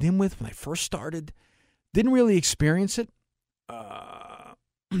filled in with when I first started. Didn't really experience it. I've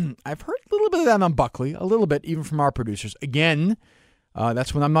heard a little bit of that on Buckley, a little bit, even from our producers. Again,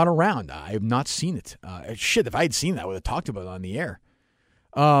 that's when I'm not around. I have not seen it. Shit, if I had seen that, I would have talked about it on the air.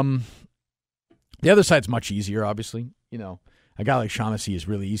 The other side's much easier, obviously. A guy like Shaughnessy is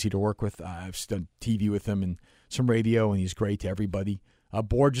really easy to work with. I've done TV with him and some radio, and he's great to everybody.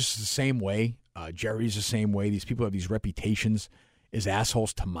 Borges is the same way. Jerry's the same way. These people have these reputations as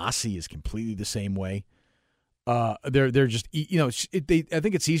assholes. Tomasi is completely the same way. They're just, I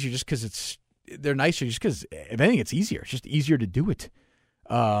think it's easier just because they're nicer, just because, if anything, it's easier. It's just easier to do it.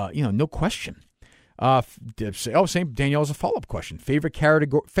 No question. Same. Danielle has a follow-up question. Favorite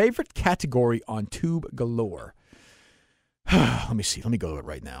category on Tube Galore. Let me see. Let me go to it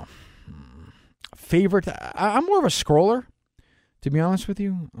right now. Favorite. I'm more of a scroller, to be honest with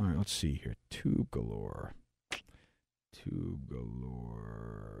you. All right, let's see here. Tube Galore.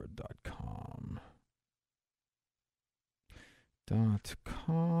 TubeGalore.com. It's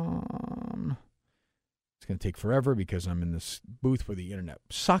going to take forever because I'm in this booth where the internet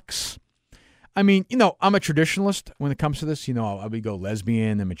sucks. I mean, I'm a traditionalist when it comes to this. I would go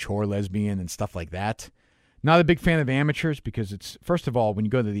lesbian and mature lesbian and stuff like that. Not a big fan of amateurs because it's, first of all, when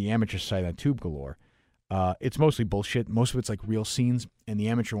you go to the amateur site on Tube Galore, it's mostly bullshit. Most of it's like real scenes, and the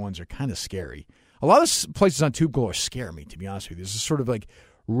amateur ones are kind of scary. A lot of places on Tube Galore scare me, to be honest with you. This is sort of like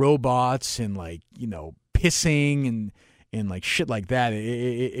robots and like, pissing and like shit like that.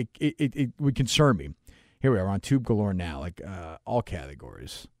 It would concern me. Here we are on Tube Galore now, like all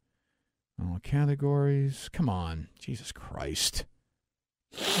categories. All categories. Come on. Jesus Christ.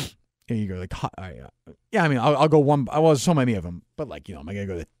 There you go. Like, yeah, I mean, I'll go one. There's so many of them. But like, am I going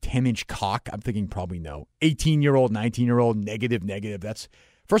to go to 10-inch cock? I'm thinking probably no. 18-year-old, 19-year-old, negative. That's,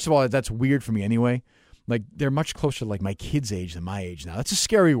 first of all, that's weird for me anyway. Like, they're much closer to like my kid's age than my age now. That's a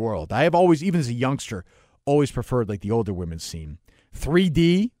scary world. I have always, even as a youngster, always preferred like the older women's scene.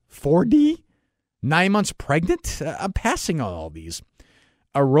 3D, 4D, 9 months pregnant. I'm passing on all these.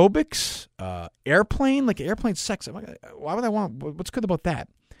 Aerobics, airplane, like airplane sex. Why would I want? What's good about that?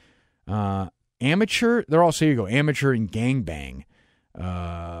 Amateur. They're all, so you go amateur and gangbang.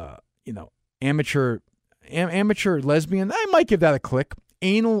 Amateur lesbian. I might give that a click.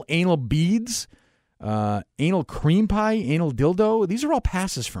 Anal beads, anal cream pie, anal dildo. These are all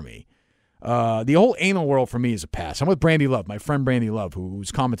passes for me. The whole anal world for me is a pass. I'm with Brandy Love, my friend Brandy Love, who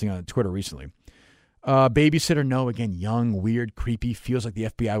was commenting on Twitter recently. Babysitter, no. Again, young, weird, creepy. Feels like the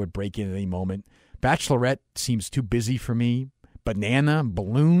FBI would break in at any moment. Bachelorette seems too busy for me. Banana,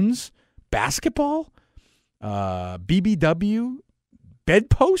 balloons, basketball, BBW,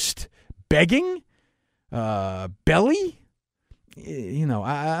 bedpost, begging, belly.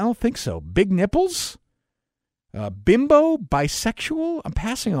 I don't think so. Big nipples, bimbo, bisexual. I'm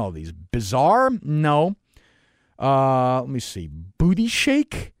passing on all these. Bizarre, no. Let me see. Booty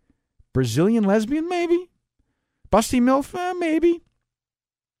shake. Brazilian lesbian, maybe. Busty MILF, maybe.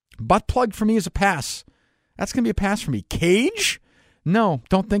 Butt plug for me is a pass. That's going to be a pass for me. Cage? No,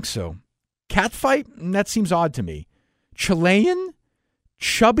 don't think so. Catfight? That seems odd to me. Chilean?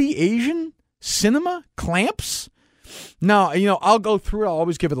 Chubby Asian? Cinema? Clamps? No, I'll go through it. I'll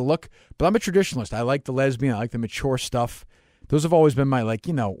always give it a look. But I'm a traditionalist. I like the lesbian. I like the mature stuff. Those have always been my,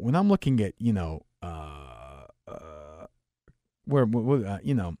 when I'm looking at,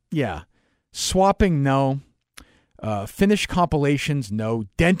 swapping, no. Finish compilations, no.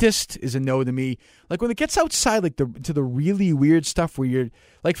 Dentist is a no to me. Like when it gets outside, like to the really weird stuff where you're,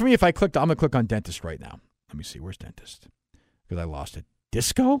 like for me, if I'm gonna click on dentist right now. Let me see, where's dentist? Because I lost it.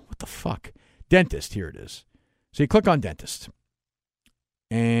 Disco? What the fuck? Dentist, here it is. So you click on dentist,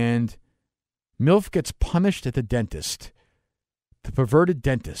 and MILF gets punished at the dentist. The perverted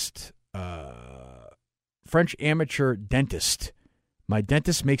dentist. French amateur dentist. My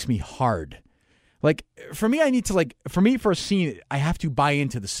dentist makes me hard. Like, for me, I need to, for a scene, I have to buy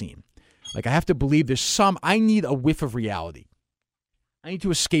into the scene. Like, I have to believe I need a whiff of reality. I need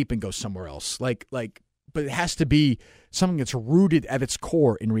to escape and go somewhere else. But it has to be something that's rooted at its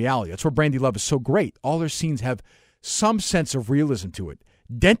core in reality. That's where Brandy Love is so great. All her scenes have some sense of realism to it.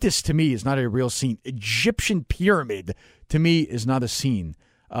 Dentist, to me, is not a real scene. Egyptian pyramid, to me, is not a scene.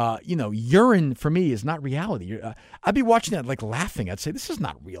 Urine for me is not reality. I'd be watching that laughing. I'd say this is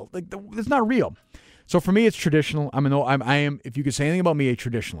not real. It's not real. So for me, it's traditional. I am. If you could say anything about me, a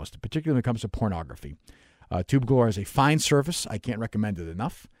traditionalist, particularly when it comes to pornography. Tube Galore is a fine service. I can't recommend it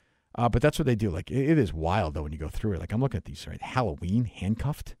enough. But that's what they do. It is wild though when you go through it. I'm looking at these. Right, Halloween,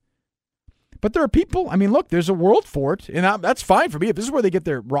 handcuffed. But there are people. Look, there's a world for it, and that's fine for me. If this is where they get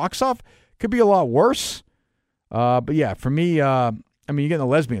their rocks off, could be a lot worse. But yeah, for me. You get a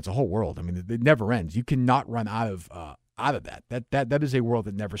lesbian, it's a whole world. It never ends. You cannot run out of that. That is a world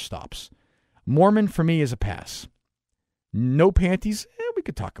that never stops. Mormon, for me, is a pass. No panties? We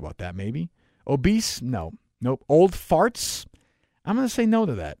could talk about that, maybe. Obese? No. Nope. Old farts? I'm going to say no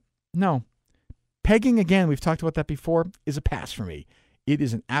to that. No. Pegging, again, we've talked about that before, is a pass for me. It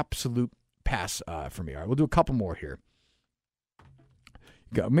is an absolute pass for me. All right, we'll do a couple more here.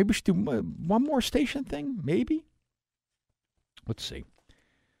 Maybe we should do one more station thing, maybe? Let's see.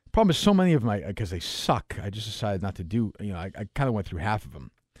 Problem is, so many of them, because they suck, I just decided not to do, I kind of went through half of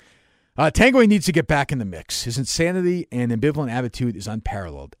them. Tanguay needs to get back in the mix. His insanity and ambivalent attitude is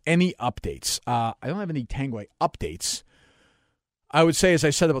unparalleled. Any updates? I don't have any Tanguay updates. I would say, as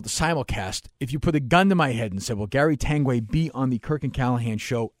I said about the simulcast, if you put a gun to my head and said, will Gary Tanguay be on the Kirk and Callahan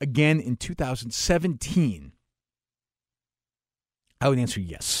show again in 2017? I would answer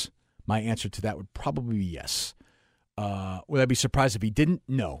yes. My answer to that would probably be yes. Would I be surprised if he didn't?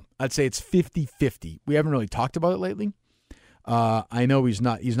 No. I'd say it's 50-50. We haven't really talked about it lately. I know he's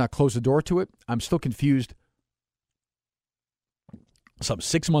not closed the door to it. I'm still confused.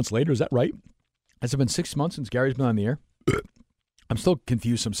 6 months later, is that right? Has it been 6 months since Gary's been on the air? I'm still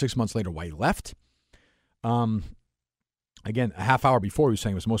confused some 6 months later why he left. Again, a half hour before he was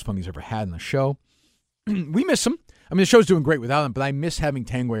saying it was the most fun he's ever had in the show. We miss him. I mean, the show's doing great without him, but I miss having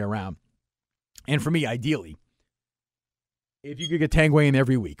Tangway around. And for me, ideally, if you could get Tangway in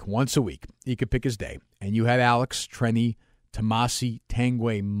every week, once a week, he could pick his day. And you had Alex, Trenny, Tomasi,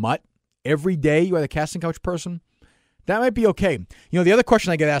 Tangway, Mutt. Every day you had a casting couch person. That might be okay. You know, the other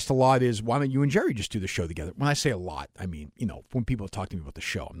question I get asked a lot is, why don't you and Jerry just do the show together? When I say a lot, I mean, you know, when people talk to me about the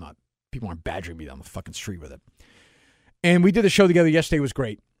show, people aren't badgering me down the fucking street with it. And we did a show together yesterday. It was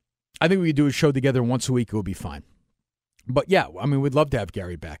great. I think we could do a show together once a week. It would be fine. But yeah, I mean, we'd love to have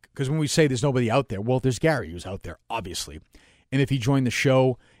Gary back. Because when we say there's nobody out there, well, there's Gary who's out there, obviously. And if he joined the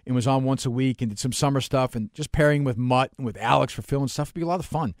show and was on once a week and did some summer stuff and just pairing with Mutt and with Alex for Phil and stuff would be a lot of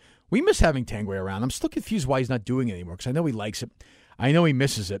fun. We miss having Tangway around. I'm still confused why he's not doing it anymore because I know he likes it. I know he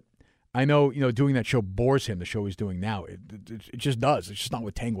misses it. I know, you know, doing that show bores him, the show he's doing now. It just does. It's just not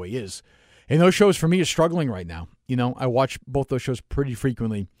what Tangway is. And those shows for me are struggling right now. You know, I watch both those shows pretty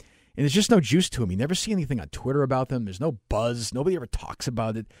frequently, and there's just no juice to them. You never see anything on Twitter about them. There's no buzz. Nobody ever talks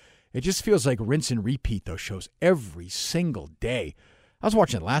about it. It just feels like rinse and repeat those shows every single day. I was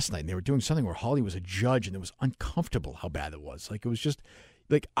watching it last night, and they were doing something where Holly was a judge, and it was uncomfortable how bad it was. Like, it was just,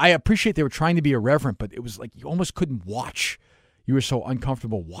 like, I appreciate they were trying to be irreverent, but it was like you almost couldn't watch. You were so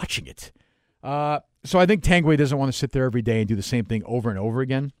uncomfortable watching it. So I think Tangway doesn't want to sit there every day and do the same thing over and over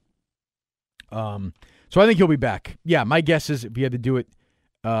again. So I think he'll be back. Yeah, my guess is if he had to do it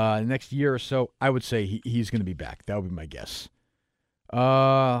next year or so, I would say he's going to be back. That would be my guess.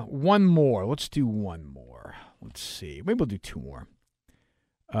 One more. Let's do one more. Let's see. Maybe we'll do two more.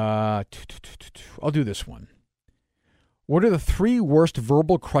 I'll do this one. What are the 3 worst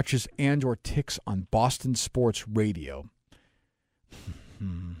verbal crutches and or tics on Boston sports radio?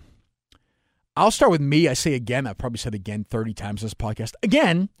 I'll start with me. I say again. I've probably said again 30 times in this podcast.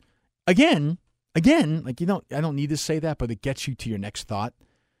 Again. Like, I don't need to say that, but it gets you to your next thought.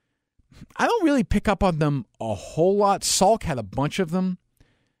 I don't really pick up on them a whole lot. Salk had a bunch of them.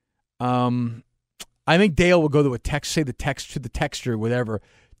 I think Dale will go to a text, say the text to the texter, whatever,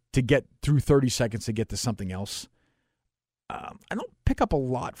 to get through 30 seconds to get to something else. I don't pick up a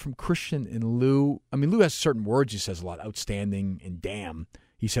lot from Christian and Lou. I mean, Lou has certain words he says a lot. Outstanding and damn,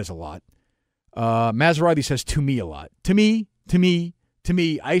 he says a lot. Maserati says to me a lot. To me.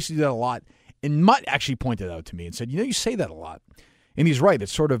 I used to do that a lot. And Mutt actually pointed out to me and said, you say that a lot. And he's right.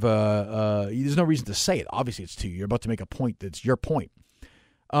 It's sort of there's no reason to say it. Obviously, it's to you. You're about to make a point that's your point.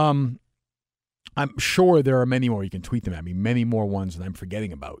 I'm sure there are many more. You can tweet them at me. Many more ones that I'm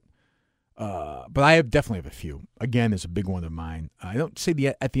forgetting about. But I definitely have a few. Again is a big one of mine. I don't say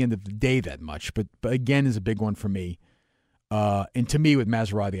at the end of the day that much, but again is a big one for me. And to me with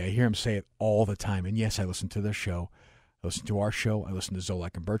Maserati, I hear him say it all the time. And yes, I listen to their show. I listen to our show. I listen to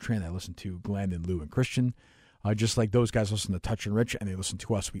Zolak and Bertrand. I listen to Glenn and Lou and Christian. Just like those guys listen to Touch and Rich, and they listen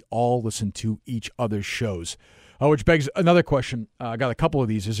to us. We all listen to each other's shows, which begs another question. I got a couple of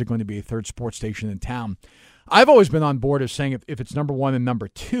these. Is there going to be a third sports station in town? I've always been on board of saying if it's number 1 and number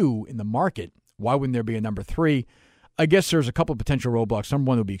 2 in the market, why wouldn't there be a number 3? I guess there's a couple of potential roadblocks. Number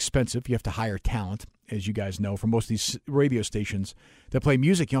 1 would be expensive. You have to hire talent, as you guys know. For most of these radio stations that play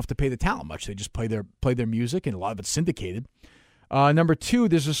music, you don't have to pay the talent much. They just play their music, and a lot of it's syndicated. Number 2,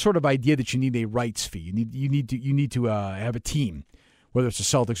 there's a sort of idea that you need a rights fee. You need to have a team, whether it's the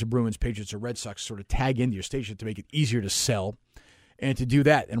Celtics or Bruins, Patriots or Red Sox, sort of tag into your station to make it easier to sell and to do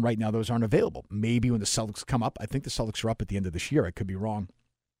that. And right now, those aren't available. Maybe when the Celtics come up, I think the Celtics are up at the end of this year. I could be wrong.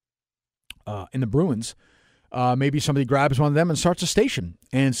 In the Bruins, maybe somebody grabs one of them and starts a station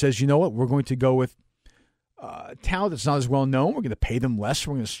and says, you know what, we're going to go with talent that's not as well known. We're going to pay them less.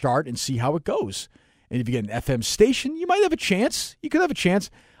 We're going to start and see how it goes. And if you get an FM station, you might have a chance. You could have a chance.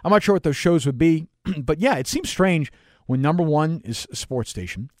 I'm not sure what those shows would be. But yeah, it seems strange when number 1 is a sports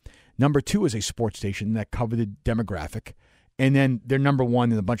station. Number 2 is a sports station, that coveted demographic. And then they're number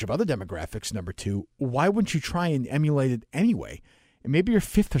 1 in a bunch of other demographics, number 2. Why wouldn't you try and emulate it anyway? And maybe you're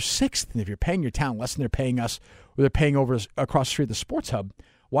 5th or 6th. And if you're paying your talent less than they're paying us, or they're paying over across the street at the Sports Hub,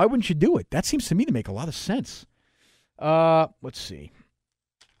 why wouldn't you do it? That seems to me to make a lot of sense. Let's see.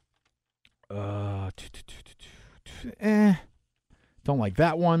 Don't like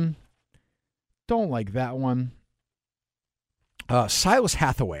that one. Silas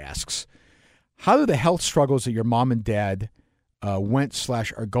Hathaway asks, how do the health struggles that your mom and dad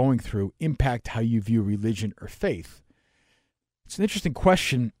went/are going through impact how you view religion or faith? It's an interesting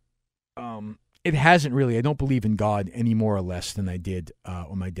question. It hasn't really. I don't believe in God any more or less than I did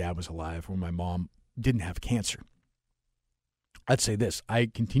when my dad was alive, when my mom didn't have cancer. I'd say this. I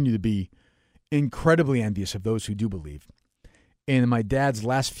continue to be incredibly envious of those who do believe. And in my dad's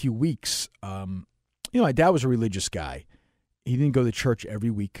last few weeks, my dad was a religious guy. He didn't go to church every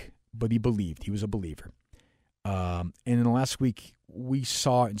week, but he believed. He was a believer. And in the last week, we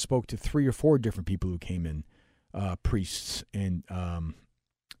saw and spoke to 3 or 4 different people who came in, priests, and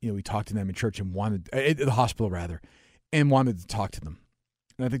we talked to them in church and at the hospital rather, and wanted to talk to them.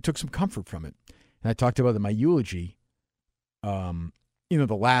 And I think took some comfort from it. And I talked about it in my eulogy. My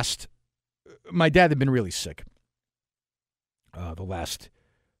dad had been really sick. The last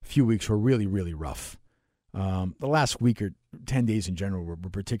few weeks were really, really rough. The last week or 10 days in general were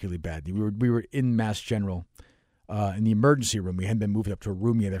particularly bad. We were in Mass General in the emergency room. We hadn't been moved up to a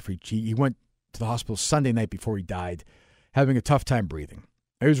room yet. He went to the hospital Sunday night before he died, having a tough time breathing.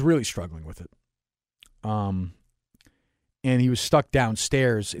 He was really struggling with it. And he was stuck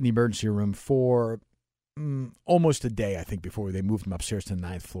downstairs in the emergency room for almost a day, I think, before they moved him upstairs to the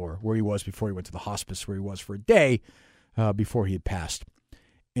 9th floor, where he was before he went to the hospice, where he was for a day before he had passed.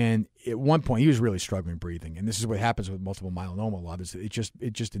 And at one point, he was really struggling breathing. And this is what happens with multiple myeloma a lot, is it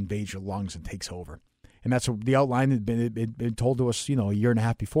just invades your lungs and takes over. And that's what the outline had been told to us, a year and a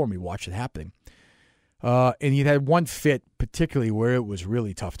half before, and we watched it happening. And he'd had one fit, particularly where it was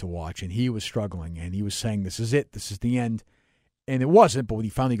really tough to watch, and he was struggling, and he was saying, this is it, this is the end. And it wasn't, but when he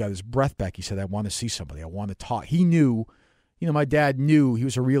finally got his breath back, he said, I want to see somebody, I want to talk. He knew, my dad knew, he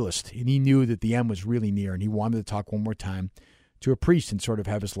was a realist, and he knew that the end was really near, and he wanted to talk one more time to a priest and sort of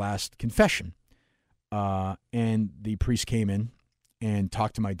have his last confession. And the priest came in and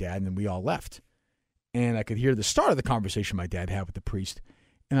talked to my dad, and then we all left. And I could hear the start of the conversation my dad had with the priest.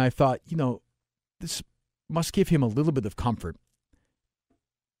 And I thought, this must give him a little bit of comfort.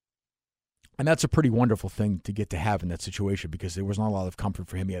 And that's a pretty wonderful thing to get to have in that situation, because there was not a lot of comfort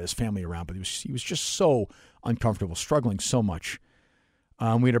for him. He had his family around, but he was just so uncomfortable, struggling so much.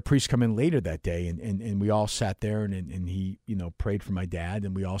 We had a priest come in later that day, and we all sat there, and he, prayed for my dad,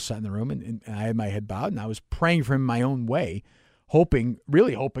 and we all sat in the room, and I had my head bowed, and I was praying for him my own way,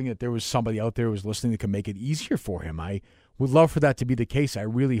 really hoping that there was somebody out there who was listening that could make it easier for him. I would love for that to be the case. I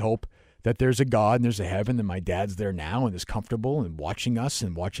really hope that there's a God and there's a heaven, and my dad's there now and is comfortable and watching us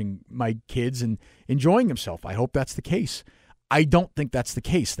and watching my kids and enjoying himself. I hope that's the case. I don't think that's the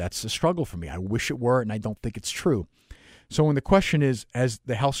case. That's a struggle for me. I wish it were, and I don't think it's true. So when the question is, has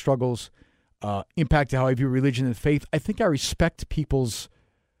the health struggles impacted how I view religion and faith, I think I respect people's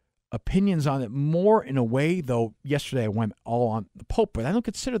opinions on it more in a way, though yesterday I went all on the Pope, but I don't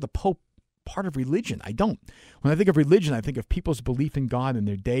consider the Pope part of religion. I don't. When I think of religion, I think of people's belief in God and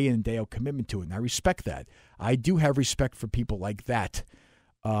their day in and day out commitment to it, and I respect that. I do have respect for people like that.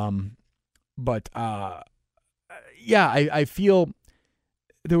 I feel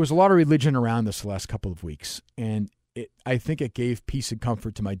there was a lot of religion around this the last couple of weeks, and I think it gave peace and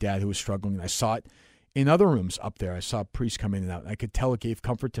comfort to my dad, who was struggling, and I saw it in other rooms up there. I saw priests come in and out, and I could tell it gave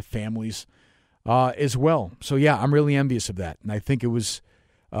comfort to families as well. So, yeah, I'm really envious of that, and I think it was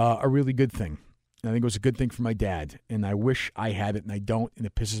a really good thing. And I think it was a good thing for my dad, and I wish I had it, and I don't, and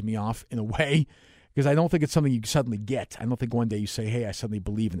it pisses me off in a way, because I don't think it's something you suddenly get. I don't think one day you say, hey, I suddenly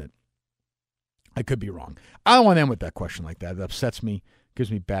believe in it. I could be wrong. I don't want to end with that question like that. It upsets me,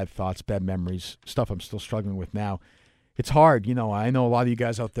 gives me bad thoughts, bad memories, stuff I'm still struggling with now. It's hard. I know a lot of you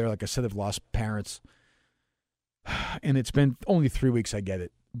guys out there, like I said, have lost parents, and it's been only 3 weeks, I get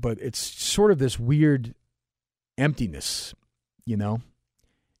it, but it's sort of this weird emptiness,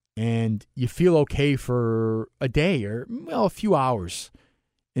 and you feel okay for a day or, a few hours,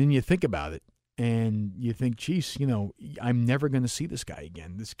 and then you think about it, and you think, geez, I'm never going to see this guy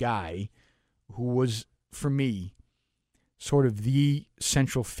again. This guy who was, for me, sort of the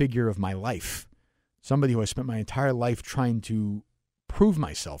central figure of my life, somebody who I spent my entire life trying to prove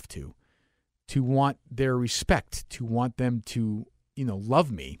myself to want their respect, to want them to,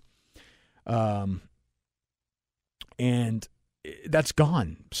 love me. And that's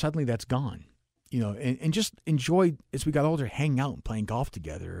gone. Suddenly that's gone. And just enjoyed, as we got older, hanging out and playing golf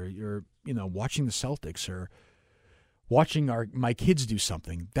together, or watching the Celtics, or watching my kids do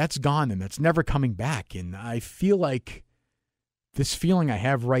something. That's gone, and that's never coming back. And I feel like this feeling I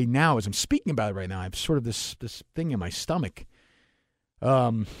have right now, as I'm speaking about it right now, I have sort of this thing in my stomach.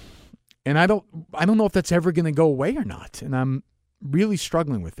 And I don't know if that's ever going to go away or not. And I'm really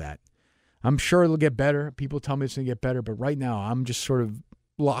struggling with that. I'm sure it'll get better. People tell me it's going to get better, but right now I'm just sort of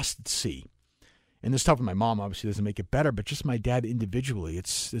lost at sea. And this stuff with my mom obviously doesn't make it better, but just my dad individually,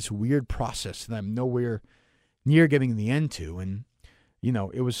 it's this weird process that I'm nowhere near getting the end to. And,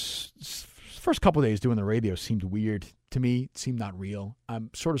 it was first couple of days doing the radio seemed weird to me. It seemed not real. I'm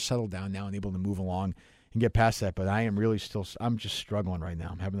sort of settled down now and able to move along and get past that, but I am really I'm just struggling right now.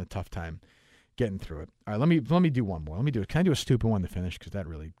 I'm having a tough time getting through it. All right, let me do one more. Can I do a stupid one to finish? Because that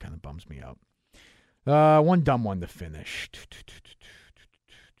really kind of bums me out. One dumb one to finish.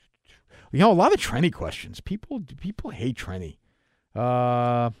 A lot of Trenny questions. People hate Trenny.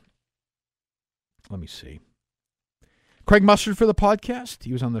 Let me see. Craig Mustard for the podcast.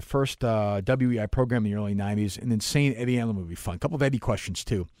 He was on the first WEI program in the early 90s. An insane Eddie Allen movie fun. A couple of Eddie questions,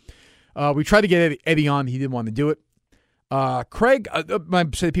 too. We tried to get Eddie on. He didn't want to do it. Craig,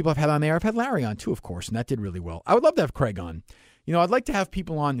 say the people I've had on there, I've had Larry on, too, of course, and that did really well. I would love to have Craig on. I'd like to have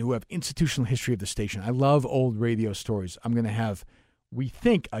people on who have institutional history of the station. I love old radio stories. I'm going to have, we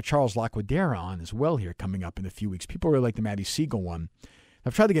think, Charles Laquadera on as well here coming up in a few weeks. People really like the Matty Siegel one.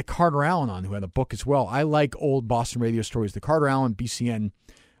 I've tried to get Carter Allen on, who had a book as well. I like old Boston radio stories. The Carter Allen BCN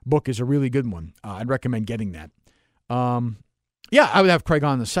book is a really good one. I'd recommend getting that. Yeah, I would have Craig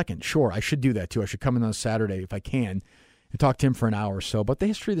on in a second. Sure, I should do that too. I should come in on a Saturday if I can and talk to him for an hour or so. But the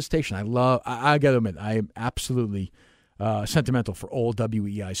history of the station, I got to admit, I am absolutely sentimental for old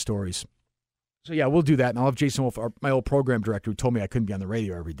WEI stories. So yeah, we'll do that. And I'll have Jason Wolf, my old program director, who told me I couldn't be on the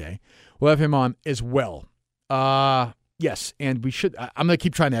radio every day. We'll have him on as well. Yes, and we should. I'm going to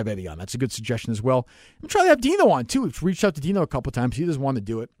keep trying to have Eddie on. That's a good suggestion as well. I'm trying to have Dino on, too. We've reached out to Dino a couple of times. He doesn't want to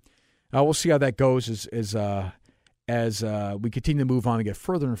do it. We'll see how that goes as we continue to move on and get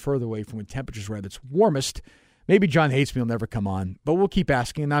further and further away from when temperatures were at its warmest. Maybe John hates me. He'll never come on. But we'll keep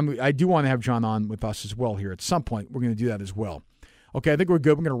asking. And I do want to have John on with us as well here at some point. We're going to do that as well. Okay, I think we're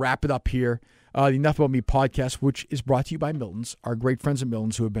good. We're going to wrap it up here. The Enough About Me podcast, which is brought to you by Milton's, our great friends at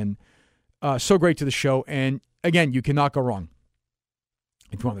Milton's who have been so great to the show. And again, you cannot go wrong.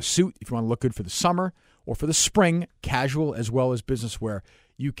 If you want a suit, if you want to look good for the summer or for the spring, casual as well as business wear,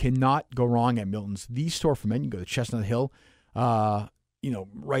 you cannot go wrong at Milton's. The store for men. You can go to Chestnut Hill, right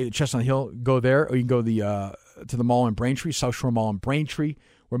at Chestnut Hill. Go there, or you can go to the mall in Braintree, South Shore Mall in Braintree,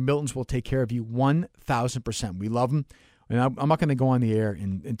 where Milton's will take care of you 1,000%. We love them. And I'm not going to go on the air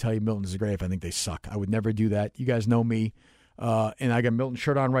and tell you Milton's is great if I think they suck. I would never do that. You guys know me. And I got a Milton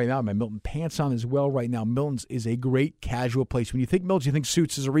shirt on right now. My Milton pants on as well right now. Milton's is a great casual place. When you think Milton's, you think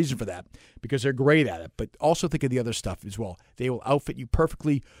suits. There's a reason for that because they're great at it. But also think of the other stuff as well. They will outfit you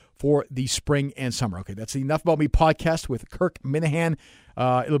perfectly for the spring and summer. Okay, that's the Enough About Me podcast with Kirk Minahan.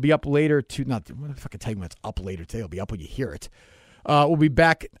 It'll be up later what if I can tell you when it's up later today? It'll be up when you hear it. We'll be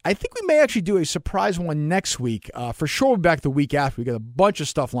back. I think we may actually do a surprise one next week. For sure, we'll be back the week after. We got a bunch of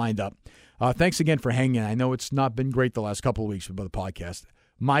stuff lined up. Thanks again for hanging in. I know it's not been great the last couple of weeks about the podcast.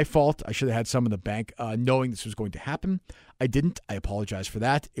 My fault. I should have had some in the bank knowing this was going to happen. I didn't. I apologize for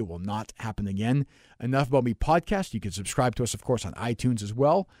that. It will not happen again. Enough About Me podcast. You can subscribe to us, of course, on iTunes as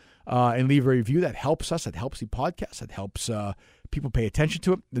well and leave a review. That helps us. That helps the podcast. That helps people pay attention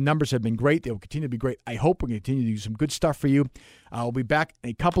to it. The numbers have been great. They will continue to be great. I hope we're going to continue to do some good stuff for you. We'll be back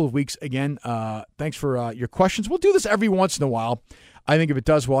in a couple of weeks again. Thanks for your questions. We'll do this every once in a while. I think if it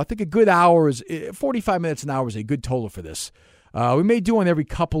does well, I think a good hour is 45 minutes an hour is a good total for this. We may do one every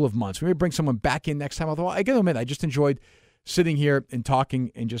couple of months. We may bring someone back in next time. Although I got to admit, I just enjoyed sitting here and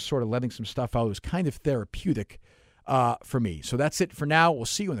talking and just sort of letting some stuff out. It was kind of therapeutic for me. So that's it for now. We'll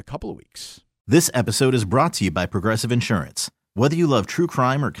see you in a couple of weeks. This episode is brought to you by Progressive Insurance. Whether you love true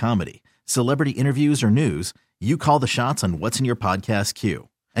crime or comedy, celebrity interviews or news, you call the shots on what's in your podcast queue.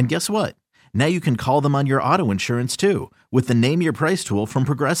 And guess what? Now you can call them on your auto insurance too with the Name Your Price tool from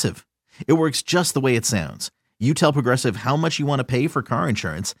Progressive. It works just the way it sounds. You tell Progressive how much you want to pay for car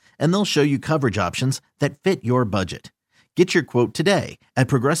insurance, and they'll show you coverage options that fit your budget. Get your quote today at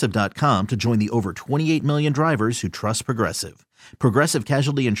Progressive.com to join the over 28 million drivers who trust Progressive. Progressive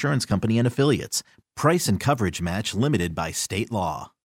Casualty Insurance Company and Affiliates. Price and coverage match limited by state law.